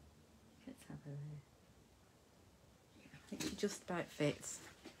 Let's have her there. I think she just about fits.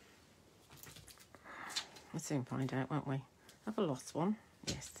 We'll soon find out, won't we? Have I lost one?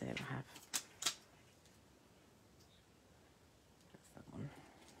 Yes, there I have. That's that one.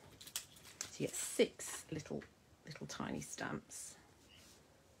 So you get 6 little tiny stamps.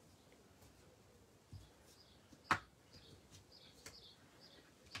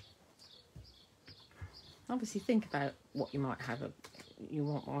 Obviously, think about what you might have,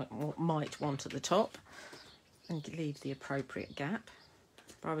 what might want at the top, and leave the appropriate gap.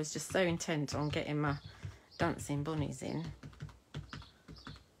 But I was just so intent on getting my dancing bunnies in.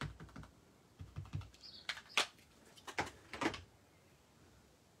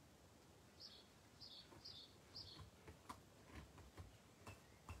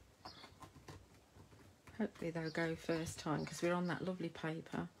 Hopefully they'll go first time, because we're on that lovely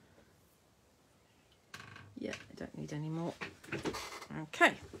paper. Yeah, I don't need any more.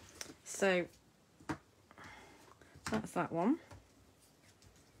 Okay, so that's that one.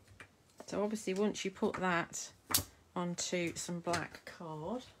 So obviously once you put that onto some black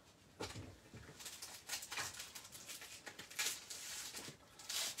card,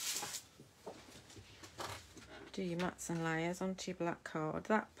 do your mats and layers onto your black card,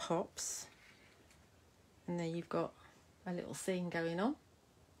 that pops, and there you've got a little scene going on.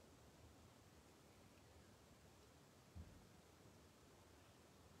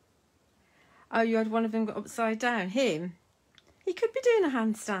 Oh, you had one of them got upside down. Him? He could be doing a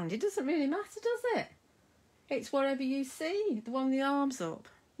handstand. It doesn't really matter, does it? It's whatever you see. The one with the arms up.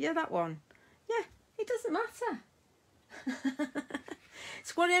 Yeah, that one. Yeah, it doesn't matter.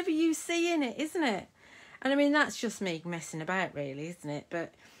 It's whatever you see in it, isn't it? And I mean, that's just me messing about, really, isn't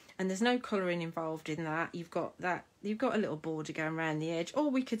it? And there's no colouring involved in that. You've got a little border going around the edge, or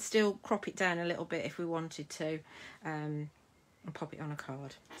we could still crop it down a little bit if we wanted to, and pop it on a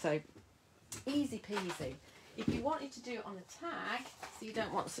card. So easy peasy. If you wanted to do it on a tag, so you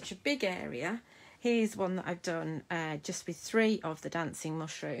don't want such a big area, here's one that I've done just with 3 of the dancing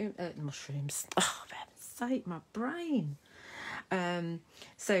mushrooms. Oh, for heaven's sake, my brain.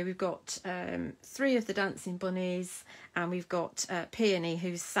 So we've got 3 of the dancing bunnies, and we've got Peony,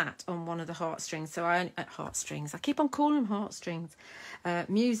 who's sat on one of the heartstrings. So I keep on calling them heartstrings,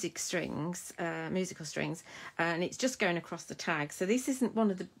 musical strings, and it's just going across the tag. So this isn't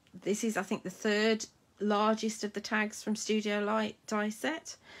this is, I think, the 3rd largest of the tags from Studio Light die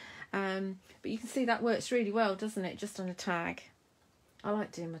set. But you can see that works really well, doesn't it? Just on a tag. I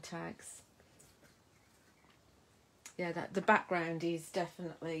like doing my tags. Yeah, the background is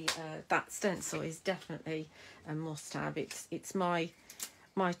definitely, that stencil is definitely a must-have. It's my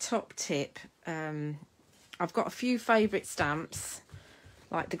top tip. I've got a few favourite stamps,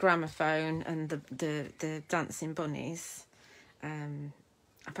 like the gramophone and the dancing bunnies. In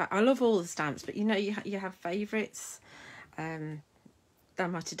fact, I love all the stamps, but you know, you have favourites. They're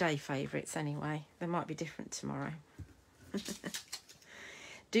my today favourites anyway. They might be different tomorrow.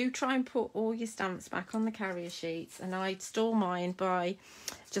 Do try and put all your stamps back on the carrier sheets, and I store mine by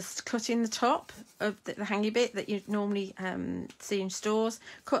just cutting the top of the hangy bit that you normally see in stores.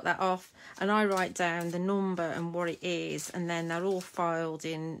 Cut that off, and I write down the number and what it is, and then they're all filed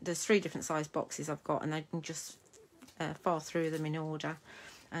in. There's 3 different size boxes I've got, and I can just file through them in order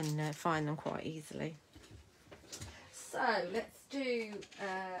and find them quite easily. So let's do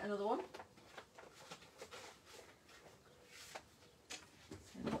another one.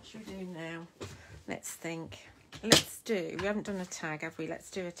 What should we do now? Let's think. We haven't done a tag, have we? Let's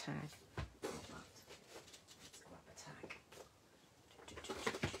do a tag. Let's grab a tag.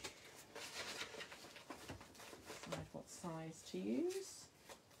 Decide what size to use.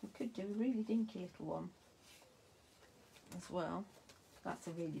 We could do a really dinky little one as well. That's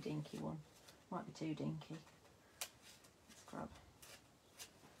a really dinky one. Might be too dinky. Let's grab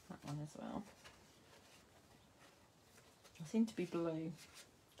that one as well. I seem to be blue.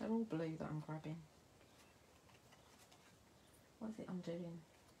 They're all blue that I'm grabbing. What is it I'm doing?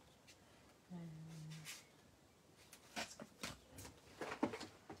 Let's grab that.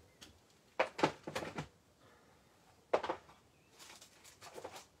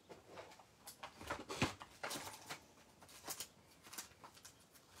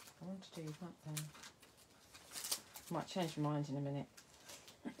 I want to do that then. Might change my mind in a minute.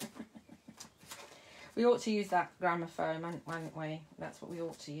 We ought to use that gramophone, hadn't we? That's what we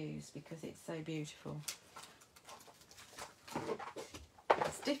ought to use because it's so beautiful.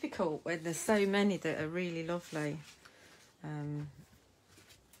 It's difficult when there's so many that are really lovely. Gosh,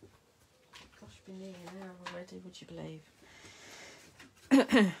 been nearly an hour already, would you believe?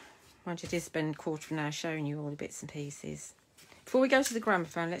 Mind you, did spend a quarter of an hour showing you all the bits and pieces. Before we go to the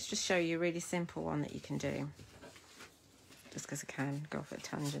gramophone, let's just show you a really simple one that you can do. Just because I can, go off at a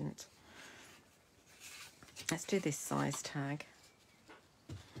tangent. Let's do this size tag.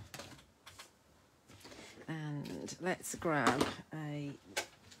 And let's grab a...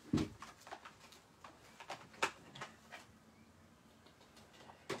 Let's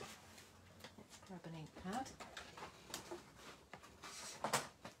grab an ink pad.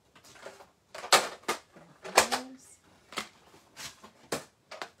 And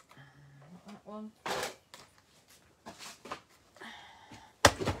that one.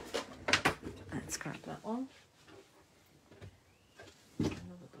 Let's grab that one.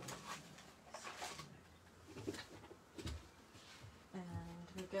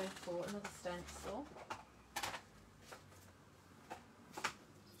 Go for another stencil.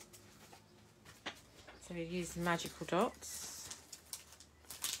 So we use the magical dots.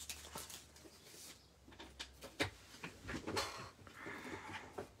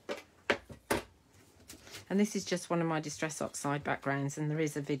 And this is just one of my Distress Oxide backgrounds, and there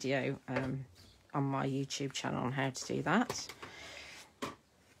is a video on my YouTube channel on how to do that.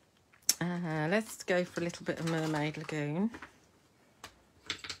 Let's go for a little bit of Mermaid Lagoon.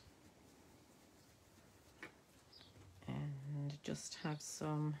 Just have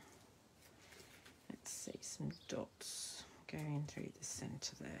some, let's see, some dots going through the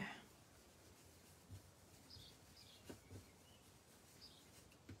centre there.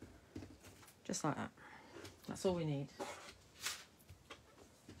 just like that. That's all we need.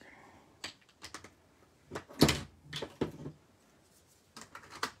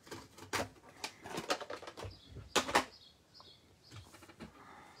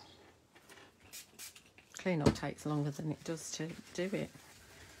 Clean up takes longer than it does to do it.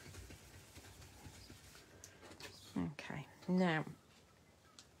 Okay, now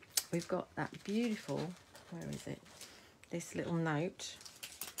we've got that beautiful, where is it? This little note.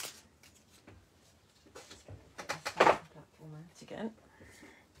 Platform out again.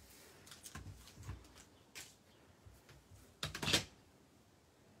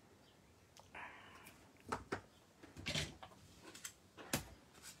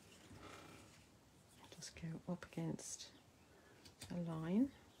 Just go up against a line.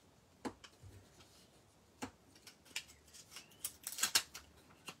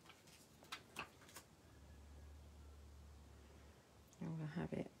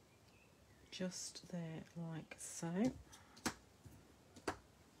 Have it just there like so.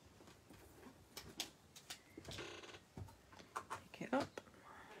 Pick it up,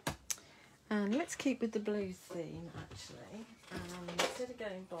 and let's keep with the blue theme actually. Instead of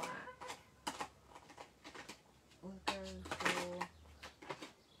going black, we'll go for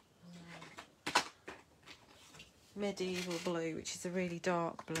medieval blue, which is a really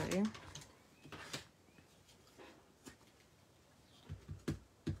dark blue.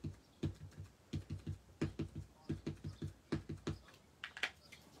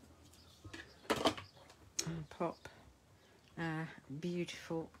 Pop a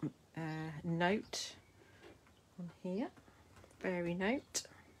beautiful note on here, fairy note.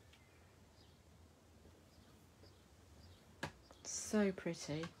 So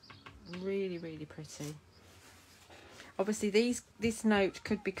pretty, really, really pretty. Obviously this note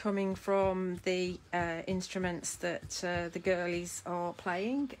could be coming from the instruments that the girlies are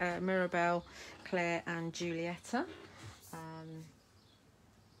playing, Mirabelle, Claire and Giulietta.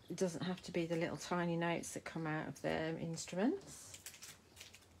 It doesn't have to be the little tiny notes that come out of their instruments.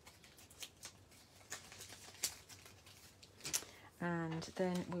 And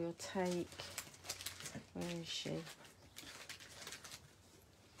then we'll take, where is she?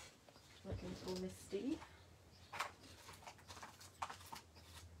 Looking for Misty.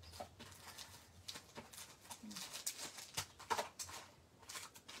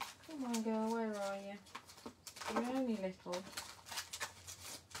 Come on girl, where are you? You're only little.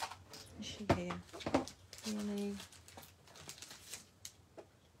 Is she here? Really?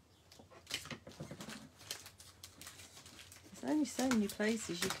 There's only so many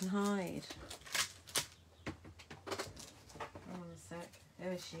places you can hide. Hold on a sec.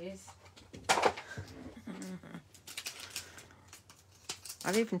 There she is.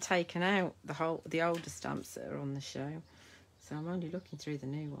 I've even taken out the older stamps that are on the show, so I'm only looking through the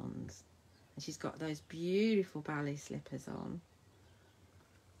new ones. And she's got those beautiful ballet slippers on.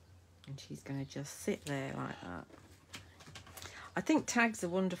 And she's going to just sit there like that. I think tags are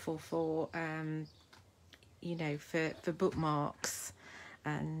wonderful for, you know, for bookmarks.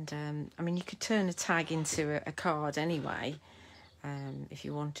 And, I mean, you could turn a tag into a card anyway, if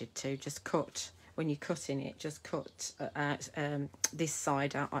you wanted to. Just cut, when you're cutting it, just cut out this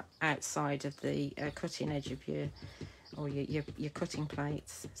side outside of the cutting edge of your cutting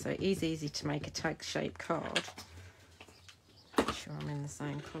plates. So it is easy to make a tag-shaped card. Sure I'm in the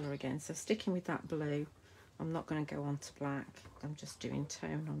same colour again, so sticking with that blue, I'm not going to go on to black, I'm just doing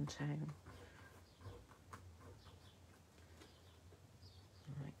tone on tone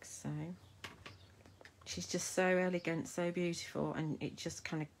like so. She's just so elegant, so beautiful, and it just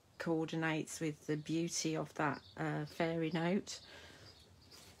kind of coordinates with the beauty of that fairy note.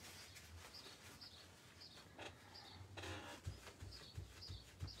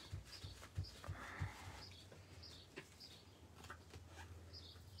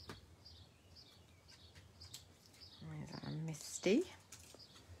 Misty.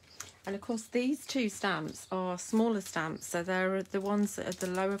 And of course these two stamps are smaller stamps, so they're the ones that are the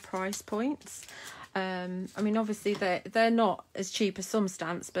lower price points. I mean, obviously they're not as cheap as some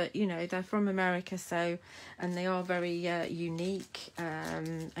stamps, but you know, they're from America, so, and they are very unique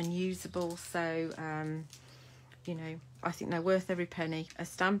and usable, so you know, I think they're worth every penny. A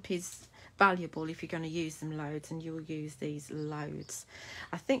stamp is valuable if you're going to use them loads, and you'll use these loads.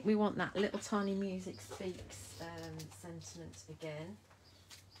 I think we want that little tiny music speaks sentiment again.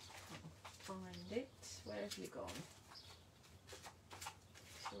 I'll find it. Where have you gone?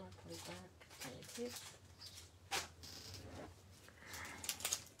 Sure, I put it back. There it is.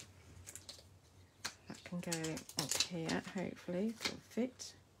 That can go up here, hopefully it'll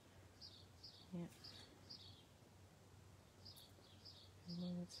fit. Yeah.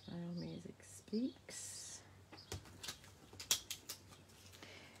 Words, fail, music, beaks.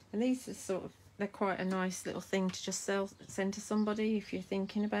 And these are sort of, they're quite a nice little thing to just send to somebody if you're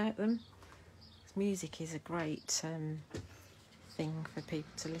thinking about them. Music is a great thing for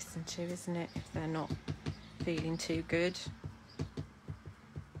people to listen to, isn't it, if they're not feeling too good.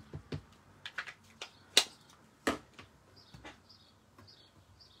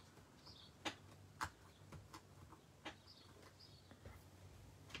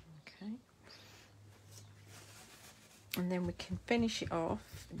 Okay. And then we can finish it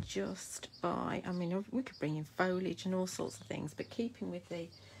off just by, I mean, we could bring in foliage and all sorts of things, but keeping with the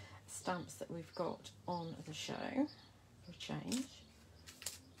stamps that we've got on the show for a change.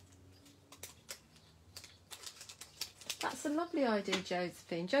 That's a lovely idea,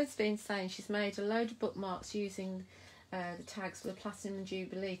 Josephine. Josephine's saying she's made a load of bookmarks using the tags for the Platinum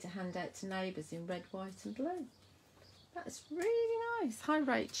Jubilee to hand out to neighbours in red, white and blue. That's really nice. Hi,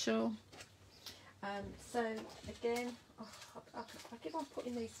 Rachel. So again, I keep on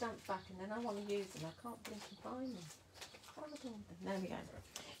putting these stamps back and then I want to use them. I can't blink and find them. There we go.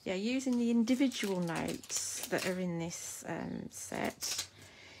 Yeah, using the individual notes that are in this set,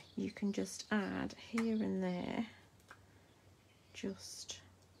 you can just add here and there just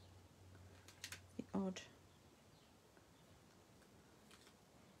the odd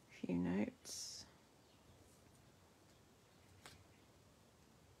few notes.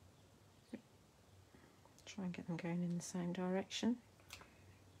 Try and get them going in the same direction.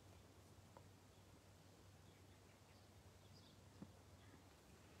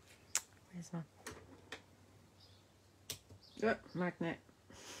 Where's my magnet?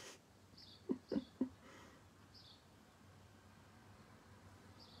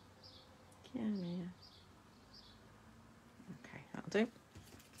 Yeah. Okay, that'll do.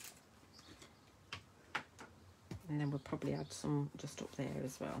 And then we'll probably add some just up there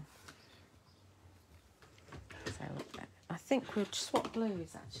as well. So I think we'll swap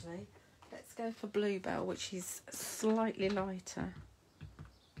blues actually. Let's go for Bluebell, which is slightly lighter.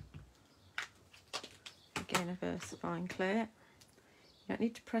 Again, a VersaFine clear. You don't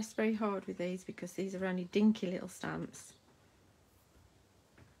need to press very hard with these because these are only dinky little stamps.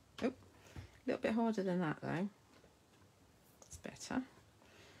 Oh, a little bit harder than that though. It's better.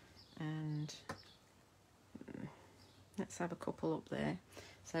 And let's have a couple up there.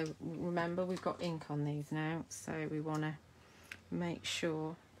 So remember, we've got ink on these now, so we want to make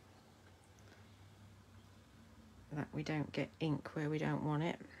sure that we don't get ink where we don't want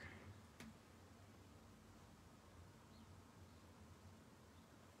it.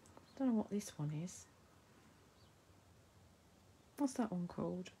 Don't know what this one is. What's that one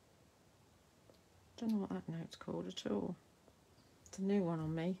called? Don't know what that note's called at all. It's a new one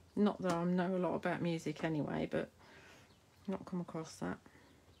on me. Not that I know a lot about music anyway, but I've not come across that.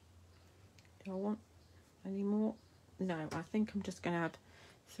 Do I want any more? No, I think I'm just going to add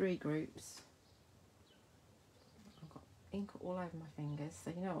 3 groups. I've got ink all over my fingers,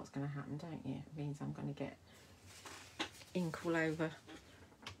 so you know what's going to happen, don't you? It means I'm going to get ink all over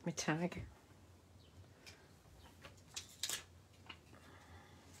my tag.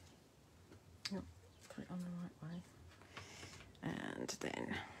 Oh, put it on the right way. And then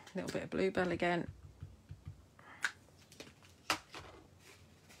a little bit of Bluebell again.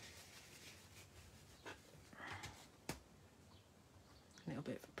 A little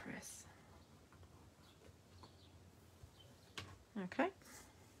bit for press. Okay.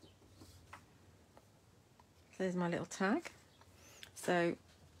 So there's my little tag. So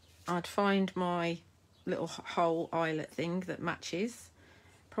I'd find my little hole eyelet thing that matches,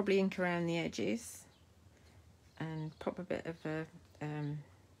 probably ink around the edges, and pop a bit of a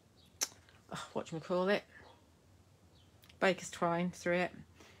whatchamacallit, baker's twine through it,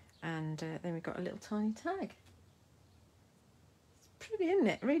 and then we've got a little tiny tag. It's pretty, isn't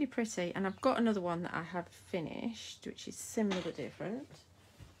it? Really pretty. And I've got another one that I have finished, which is similar but different.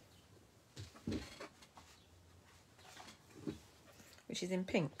 Which is in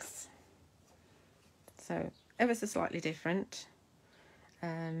pinks, so ever so slightly different.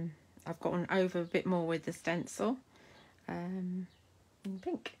 I've gone over a bit more with the stencil in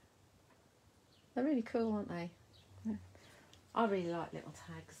pink. They're really cool, aren't they? I really like little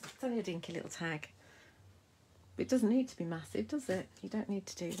tags. It's only a dinky little tag, but it doesn't need to be massive, does it? You don't need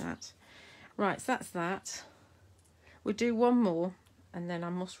to do that. Right, so that's that. We'll do one more and then I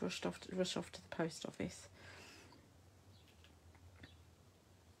must rush off to the post office.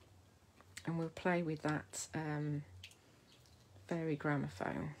 And we'll play with that fairy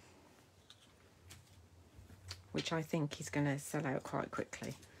gramophone, which I think is going to sell out quite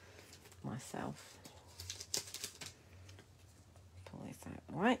quickly myself. Pull this out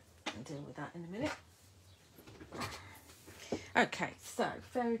the way. can deal with that in a minute. Okay, so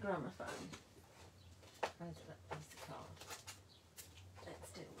fairy gramophone. Where's that piece of card?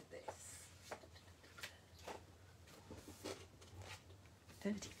 Let's deal with this.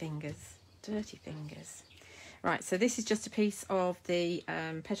 Dirty fingers, dirty fingers. Right, so this is just a piece of the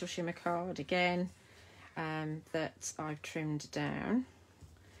petal shimmer card again that I've trimmed down.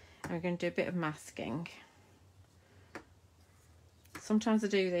 And we're going to do a bit of masking. Sometimes I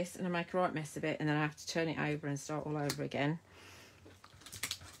do this and I make a right mess of it and then I have to turn it over and start all over again.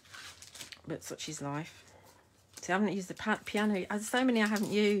 But such is life. See, I haven't used the piano. There's so many I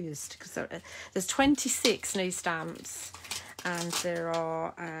haven't used because there's 26 new stamps and there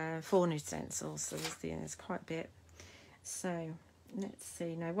are 4 new stencils. So there's quite a bit. So let's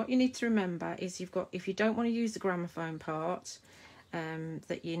see now. What you need to remember is you've got, if you don't want to use the gramophone part,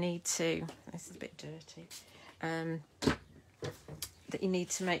 that you need to. This is a bit dirty. That you need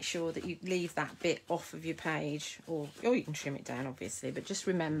to make sure that you leave that bit off of your page, or you can trim it down obviously, but just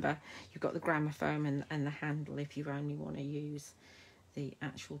remember you've got the gramophone and the handle if you only want to use the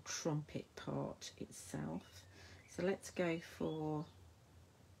actual trumpet part itself. So let's go for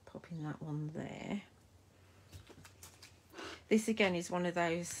popping that one there. This again is one of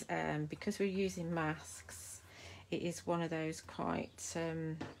those, because we're using masks, it is one of those quite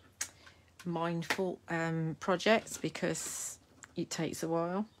mindful projects because it takes a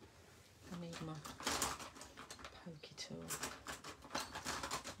while. I need my pokey tool.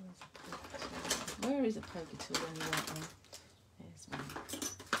 Where is a pokey tool when you want one? There's one.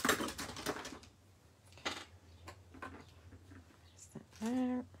 Is that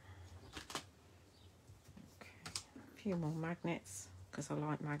there? Okay. A few more magnets because I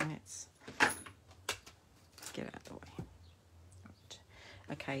like magnets. Get out of the way. Right.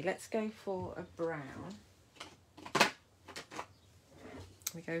 Okay, let's go for a brown.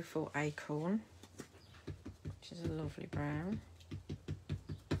 We go for Acorn, which is a lovely brown.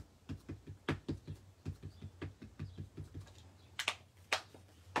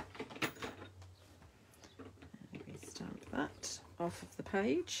 And we stamp that off of the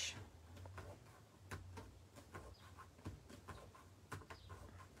page.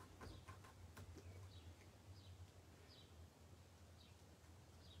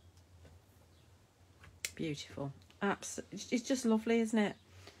 Beautiful. Absolutely, it's just lovely, isn't it?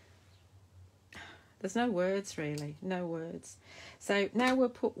 There's no words really, no words. So now we'll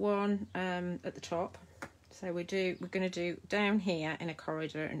put one at the top. So we're going to do down here in a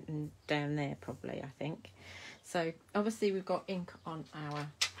corridor and down there probably, I think. So obviously we've got ink on our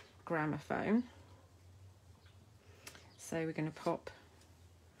gramophone. So we're going to pop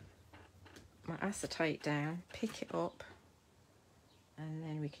my acetate down, pick it up, and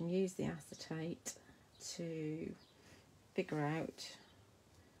then we can use the acetate to figure out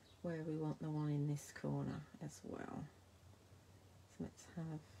where we want the one in this corner as well. So let's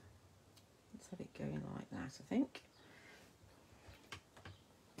have it going like that, I think.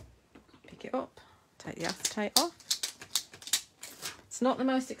 Pick it up, take the acetate off. It's not the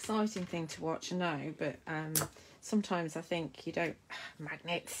most exciting thing to watch, no, but sometimes I think you don't,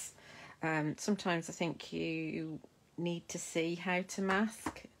 magnets, sometimes I think you need to see how to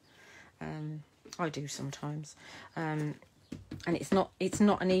mask. I do sometimes, and it's not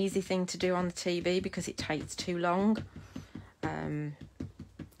an easy thing to do on the TV because it takes too long, and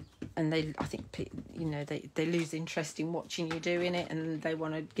I think you know they lose interest in watching you doing it, and they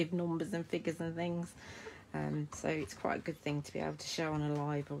want to give numbers and figures and things, so it's quite a good thing to be able to show on a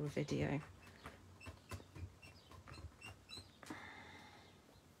live or a video.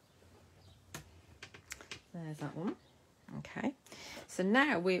 There's that one. Okay, so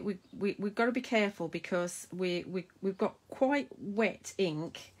now we've got to be careful because we've got quite wet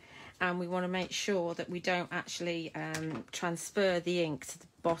ink, and we want to make sure that we don't actually transfer the ink to the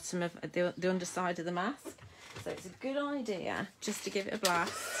bottom of the underside of the mask. So it's a good idea just to give it a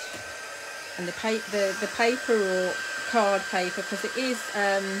blast. And the paper or card paper, because it is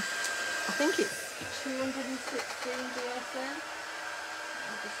I think it's 216 GSM.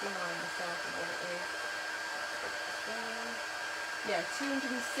 I'll just remind myself of what it is. Yeah,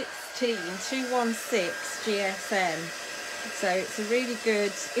 216 GSM. So it's a really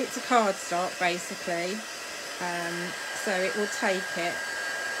good, it's a cardstock basically, so it will take it,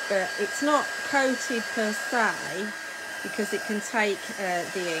 but it's not coated per se because it can take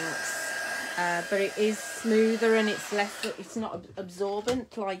the inks, but it is smoother and it's not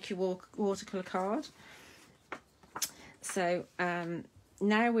absorbent like your watercolour card. So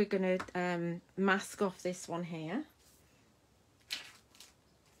now we're going to mask off this one here.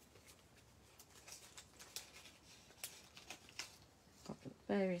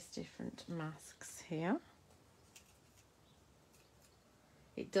 various different masks here.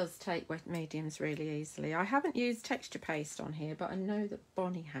 It does take wet mediums really easily. I haven't used texture paste on here, but I know that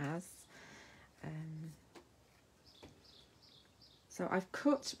Bonnie has. So I've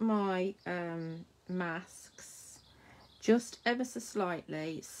cut my masks just ever so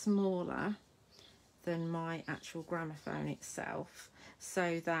slightly smaller than my actual gramophone itself,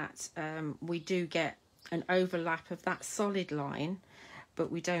 so that we do get an overlap of that solid line,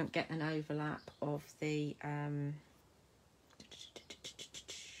 but we don't get an overlap of the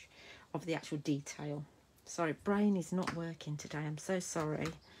actual detail. Sorry, brain is not working today. I'm so sorry.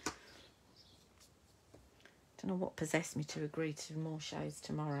 Don't know what possessed me to agree to more shows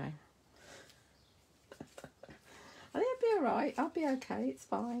tomorrow. I think I'll be alright. I'll be okay. It's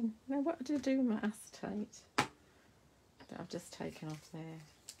fine. Now, what do I do with my acetate that I've just taken off there?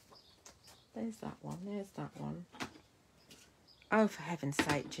 There's that one. There's that one. Oh, for heaven's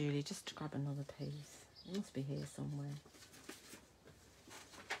sake, Julie, just to grab another piece. It must be here somewhere.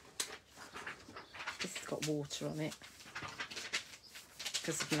 This has got water on it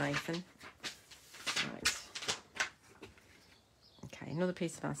because of Nathan. Right. Okay, another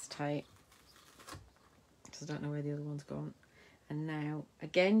piece of acetate. Because I don't know where the other one's gone. And now,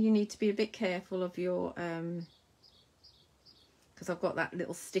 again, you need to be a bit careful of your... because I've got that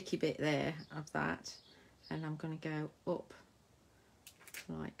little sticky bit there of that. And I'm going to go up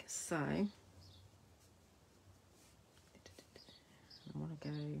like so. I want to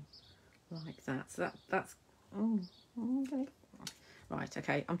go like that. So that's okay. Right,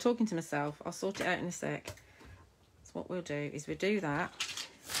 okay, I'm talking to myself. I'll sort it out in a sec. So what we'll do is we'll do that,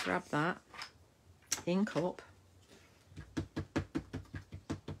 grab that, ink up.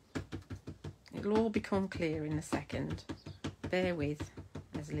 It'll all become clear in a second. Bear with,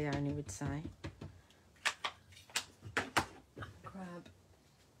 as Leonie would say. Grab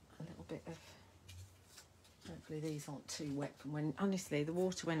a little bit of... Hopefully these aren't too wet from when... Honestly, the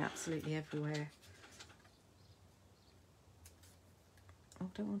water went absolutely everywhere. Oh,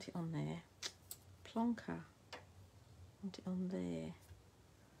 don't want it on there. Plonker. Want it on there.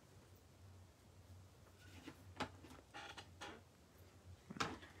 Right.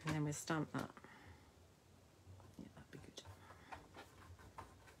 And then we'll stamp that. Yeah, that'd be good.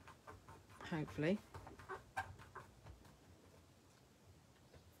 Hopefully.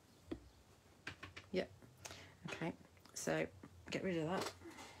 Yep. Okay, so get rid of that.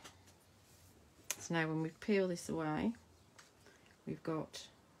 So now when we peel this away, we've got,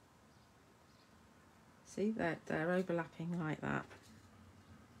 see, they're overlapping like that.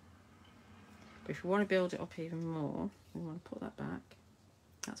 But if you want to build it up even more, we want to put that back.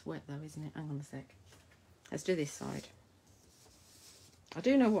 That's wet though, isn't it? Hang on a sec. Let's do this side. I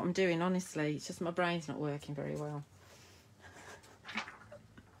do know what I'm doing, honestly. It's just my brain's not working very well.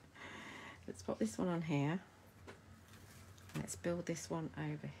 Let's put this one on here. Let's build this one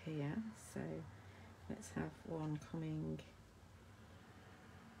over here. So let's have one coming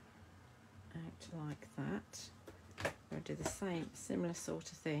out like that. We'll do the same, similar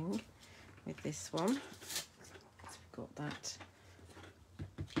sort of thing with this one. So we've got that.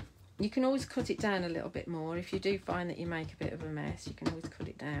 You can always cut it down a little bit more. If you do find that you make a bit of a mess, you can always cut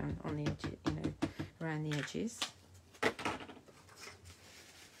it down on the edges, you know, around the edges.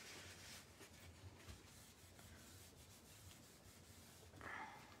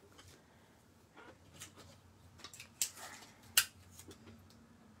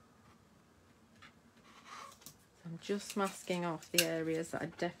 I'm just masking off the areas that I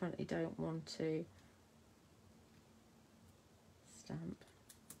definitely don't want to stamp.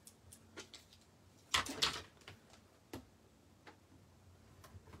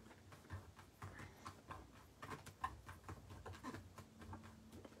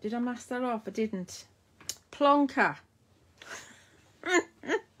 Did I mask that off? I didn't. Plonker.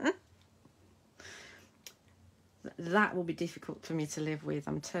 That will be difficult for me to live with,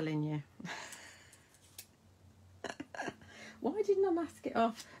 I'm telling you. Why didn't I mask it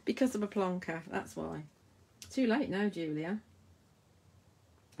off? Because of a plonker, that's why. Too late now, Julia.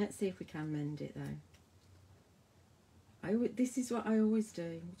 Let's see if we can mend it though. This is what I always do.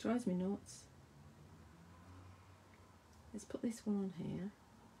 It drives me nuts. Let's put this one on here.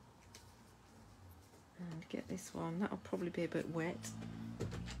 And get this one. That'll probably be a bit wet.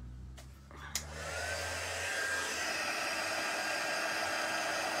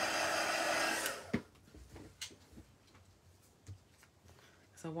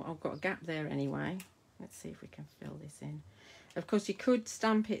 So I've got a gap there anyway. Let's see if we can fill this in. Of course, you could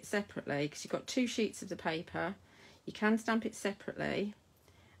stamp it separately because you've got 2 sheets of the paper. You can stamp it separately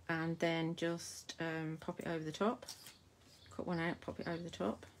and then just pop it over the top. cut one out, pop it over the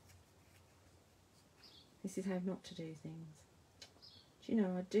top. This is how not to do things. Do you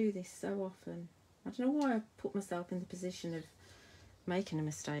know, I do this so often. I don't know why I put myself in the position of making a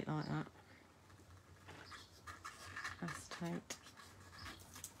mistake like that. Acetate.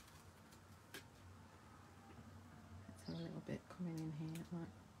 Let's have a little bit coming in here,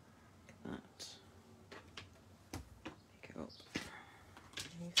 like that. Pick it up.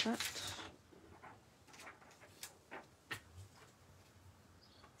 Use that.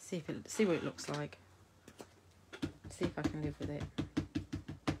 See what it looks like. See if I can live with it.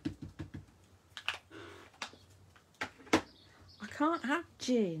 I can't have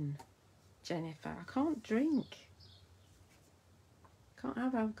gin, Jennifer. I can't drink. Can't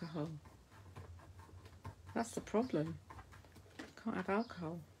have alcohol. That's the problem. Can't have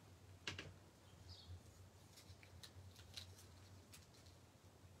alcohol.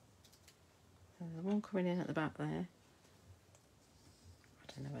 So the one coming in at the back there. I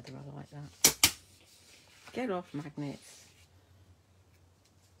don't know whether I like that. Get off, magnets.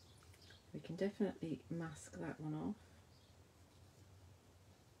 We can definitely mask that one off.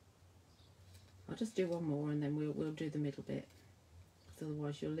 I'll just do one more and then we'll do the middle bit, because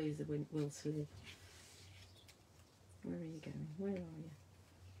otherwise you'll lose the will to live. Where are you going? Where are you?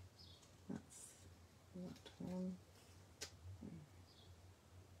 That's that one.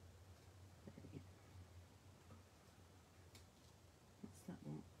 That's that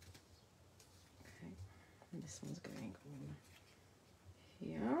one. Okay, and this one's going on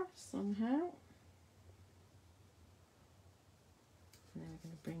here somehow. And then we're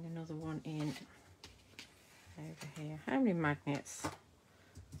going to bring another one in over here. How many magnets are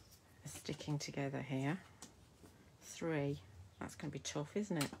sticking together here? 3. That's going to be tough,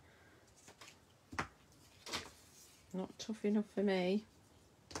 isn't it? Not tough enough for me.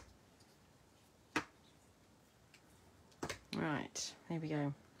 Right, here we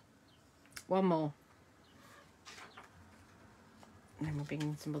go. One more. And then we'll bring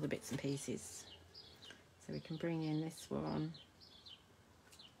in some other bits and pieces. So we can bring in this one.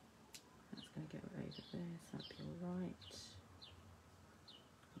 That's going to go over there, so that'll be all right.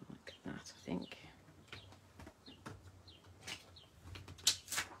 Like that, I think.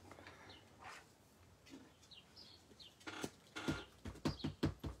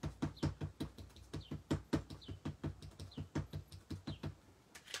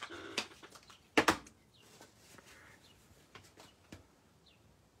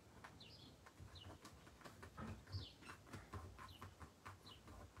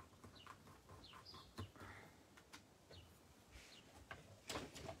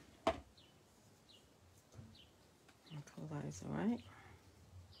 Those all right.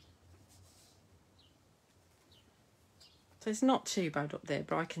 So it's not too bad up there,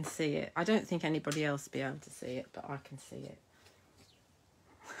 but I can see it. I don't think anybody else will be able to see it, but I can see it.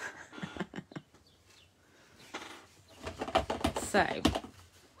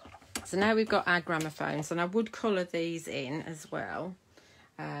 So now we've got our gramophones, and I would colour these in as well.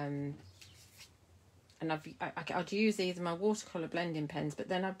 And I'd use either my watercolour blending pens, but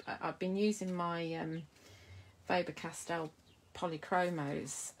then I've been using my Faber-Castell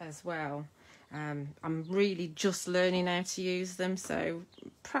polychromos as well. I'm really just learning how to use them, so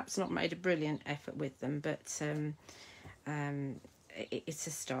perhaps not made a brilliant effort with them, but it's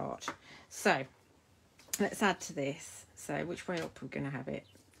a start. So let's add to this. So which way up we're going to have it?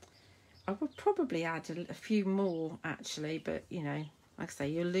 I would probably add a few more actually, but you know, like I say,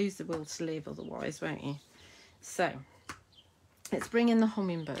 you'll lose the will to live otherwise, won't you? So let's bring in the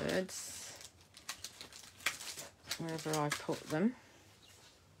hummingbirds wherever I put them.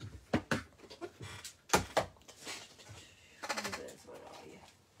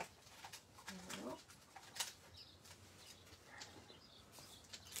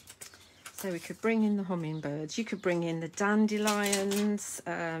 So we could bring in the hummingbirds. You could bring in the dandelions,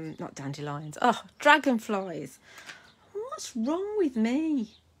 not dandelions, oh, dragonflies. What's wrong with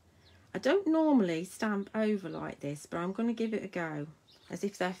me? I don't normally stamp over like this, but I'm going to give it a go, as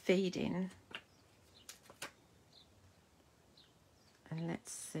if they're feeding. And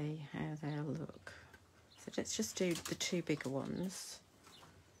let's see how they'll look. So let's just do the 2 bigger ones.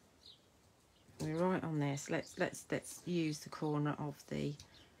 We're right on this. Let's use the corner of the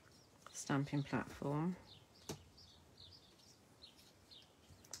stamping platform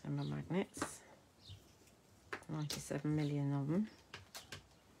and my magnets. 97 million of them.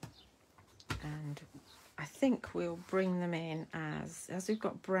 And I think we'll bring them in as we've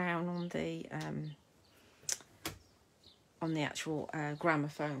got brown on the actual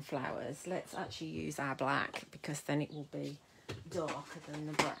gramophone flowers. Let's actually use our black, because then it will be darker than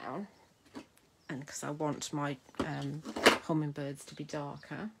the brown. and because I want my hummingbirds to be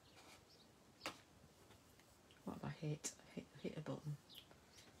darker. What have I hit? Hit a button.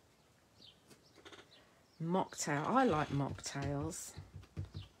 Mocktail. I like mocktails.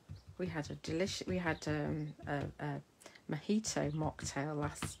 We had a mojito mocktail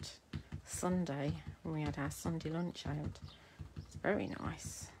last Sunday when we had our Sunday lunch out. It's very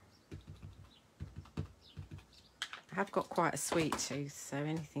nice. I have got quite a sweet tooth, so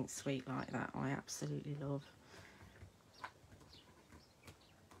anything sweet like that I absolutely love.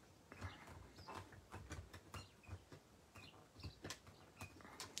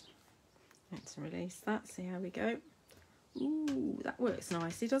 Let's release that, see how we go. Ooh, that works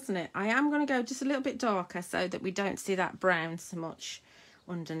nicely, doesn't it? I am going to go just a little bit darker so that we don't see that brown so much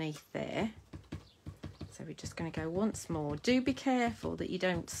underneath there. So we're just going to go once more. Do be careful that you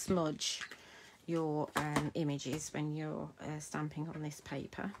don't smudge your images when you're stamping on this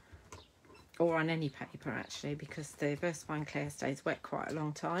paper, or on any paper actually, because the VersaFine Clear stays wet quite a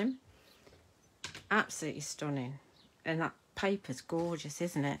long time. Absolutely stunning, and that paper's gorgeous,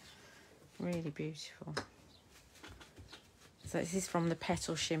 isn't it? Really beautiful. So this is from the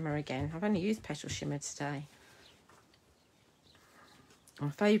Petal Shimmer again. I've only used Petal Shimmer today. My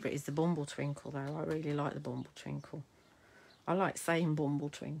favourite is the Bumble Twinkle though. I really like the Bumble Twinkle. I like saying Bumble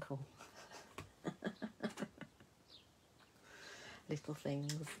Twinkle. Little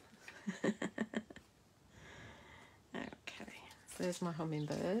things. Okay, so there's my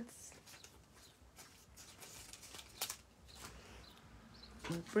hummingbirds.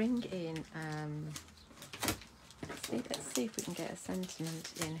 We'll bring in, let's see if we can get a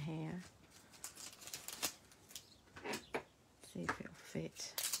sentiment in here. See if it'll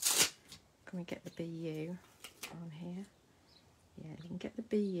fit. Can we get the BU on here? Yeah, we can get the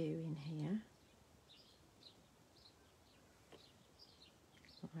BU in here.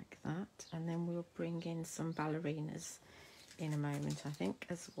 Like that. And then we'll bring in some ballerinas in a moment, I think,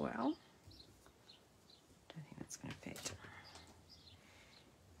 as well. Don't think that's going to fit.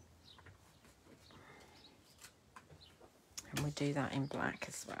 And we'll do that in black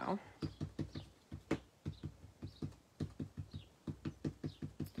as well.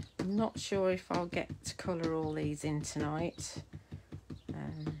 I'm not sure if I'll get to colour all these in tonight.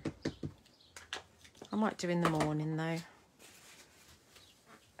 I might do in the morning though.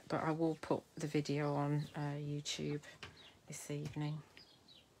 But I will put the video on YouTube this evening.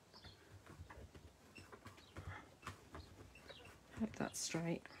 Hope that's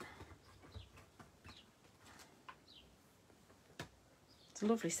straight. It's a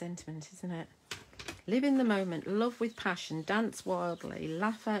lovely sentiment, isn't it? Live in the moment, love with passion, dance wildly,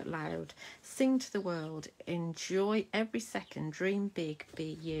 laugh out loud, sing to the world, enjoy every second, dream big,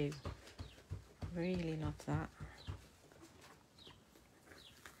 be you. Really love that.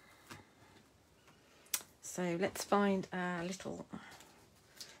 So let's find our little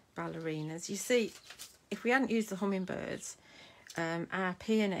ballerinas. You see, if we hadn't used the hummingbirds, our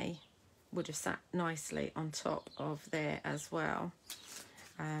peony would have sat nicely on top of there as well.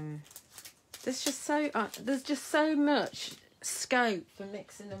 There's just so much scope for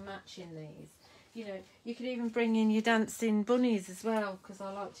mixing and matching these. You know, you could even bring in your dancing bunnies as well, because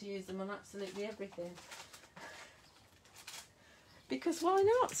I like to use them on absolutely everything. Because why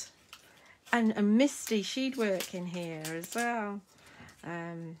not? And Misty, she'd work in here as well.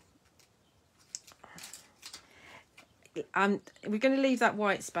 We're going to leave that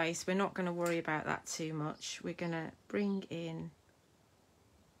white space. We're not going to worry about that too much. We're going to bring in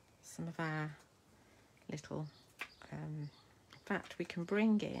some of our little... in fact, we can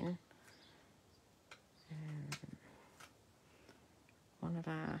bring in one of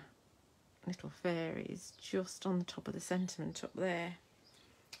our little fairies just on the top of the sentiment up there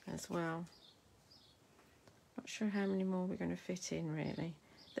as well. Not sure how many more we're going to fit in, really.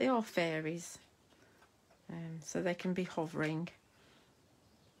 They are fairies, so they can be hovering.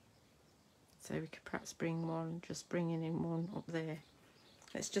 So we could perhaps bring one, just bringing in one up there.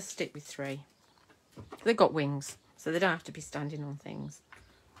 Let's just stick with 3. They've got wings, so they don't have to be standing on things.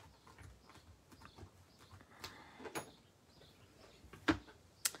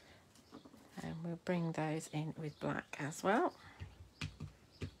 And we'll bring those in with black as well.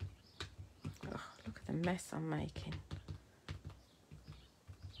 Oh, look at the mess I'm making.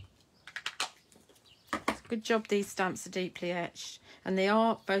 It's a good job these stamps are deeply etched. And they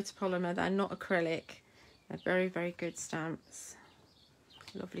are photopolymer, they're not acrylic. They're very, very good stamps.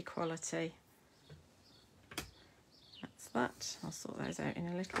 Lovely quality. That's that. I'll sort those out in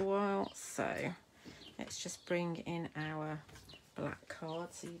a little while. So let's just bring in our black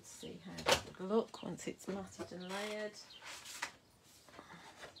card so you'd see how it would look once it's matted and layered.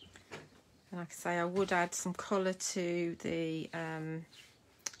 And like I say, I would add some colour to the,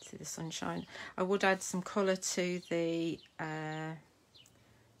 see the sunshine, I would add some colour to the,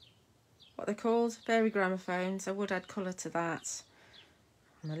 what they're called, fairy gramophones. I would add colour to that.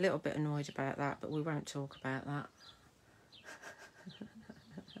 I'm a little bit annoyed about that, but we won't talk about that.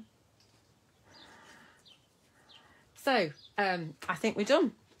 So, I think we're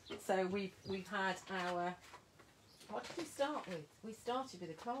done. So we've had our, what did we start with? We started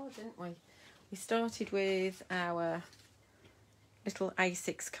with a card, didn't we? We started with our little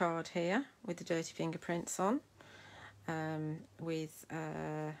A6 card here with the dirty fingerprints on, with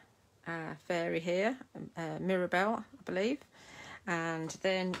our fairy here, Mirabelle, I believe, and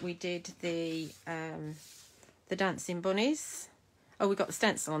then we did the dancing bunnies. Oh, we got the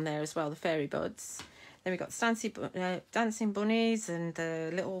stencil on there as well, the fairy buds. Then we got the dancing bunnies and the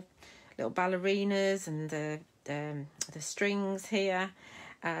little ballerinas and the strings here,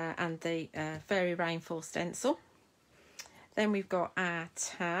 and the fairy rainfall stencil. Then we've got our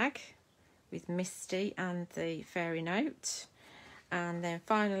tag with Misty and the fairy note, and then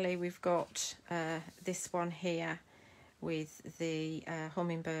finally we've got this one here with the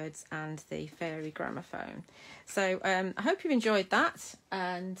hummingbirds and the fairy gramophone. So I hope you've enjoyed that,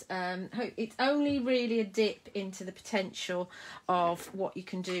 and hope it's only really a dip into the potential of what you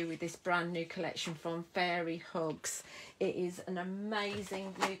can do with this brand new collection from Fairy Hugs. It is an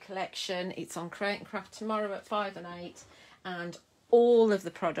amazing new collection. It's on Create and Craft tomorrow at 5 and 8, and all of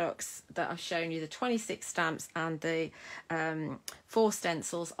the products that I've shown you, the 26 stamps and the 4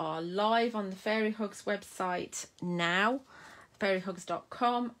 stencils, are live on the Fairy Hugs website now,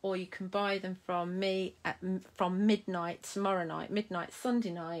 fairyhugs.com, or you can buy them from me from midnight tomorrow night, midnight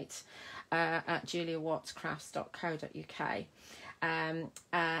Sunday night, at juliawattscrafts.co.uk.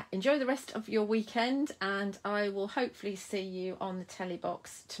 Enjoy the rest of your weekend, and I will hopefully see you on the telly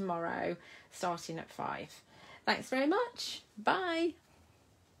box tomorrow starting at 5. Thanks very much. Bye.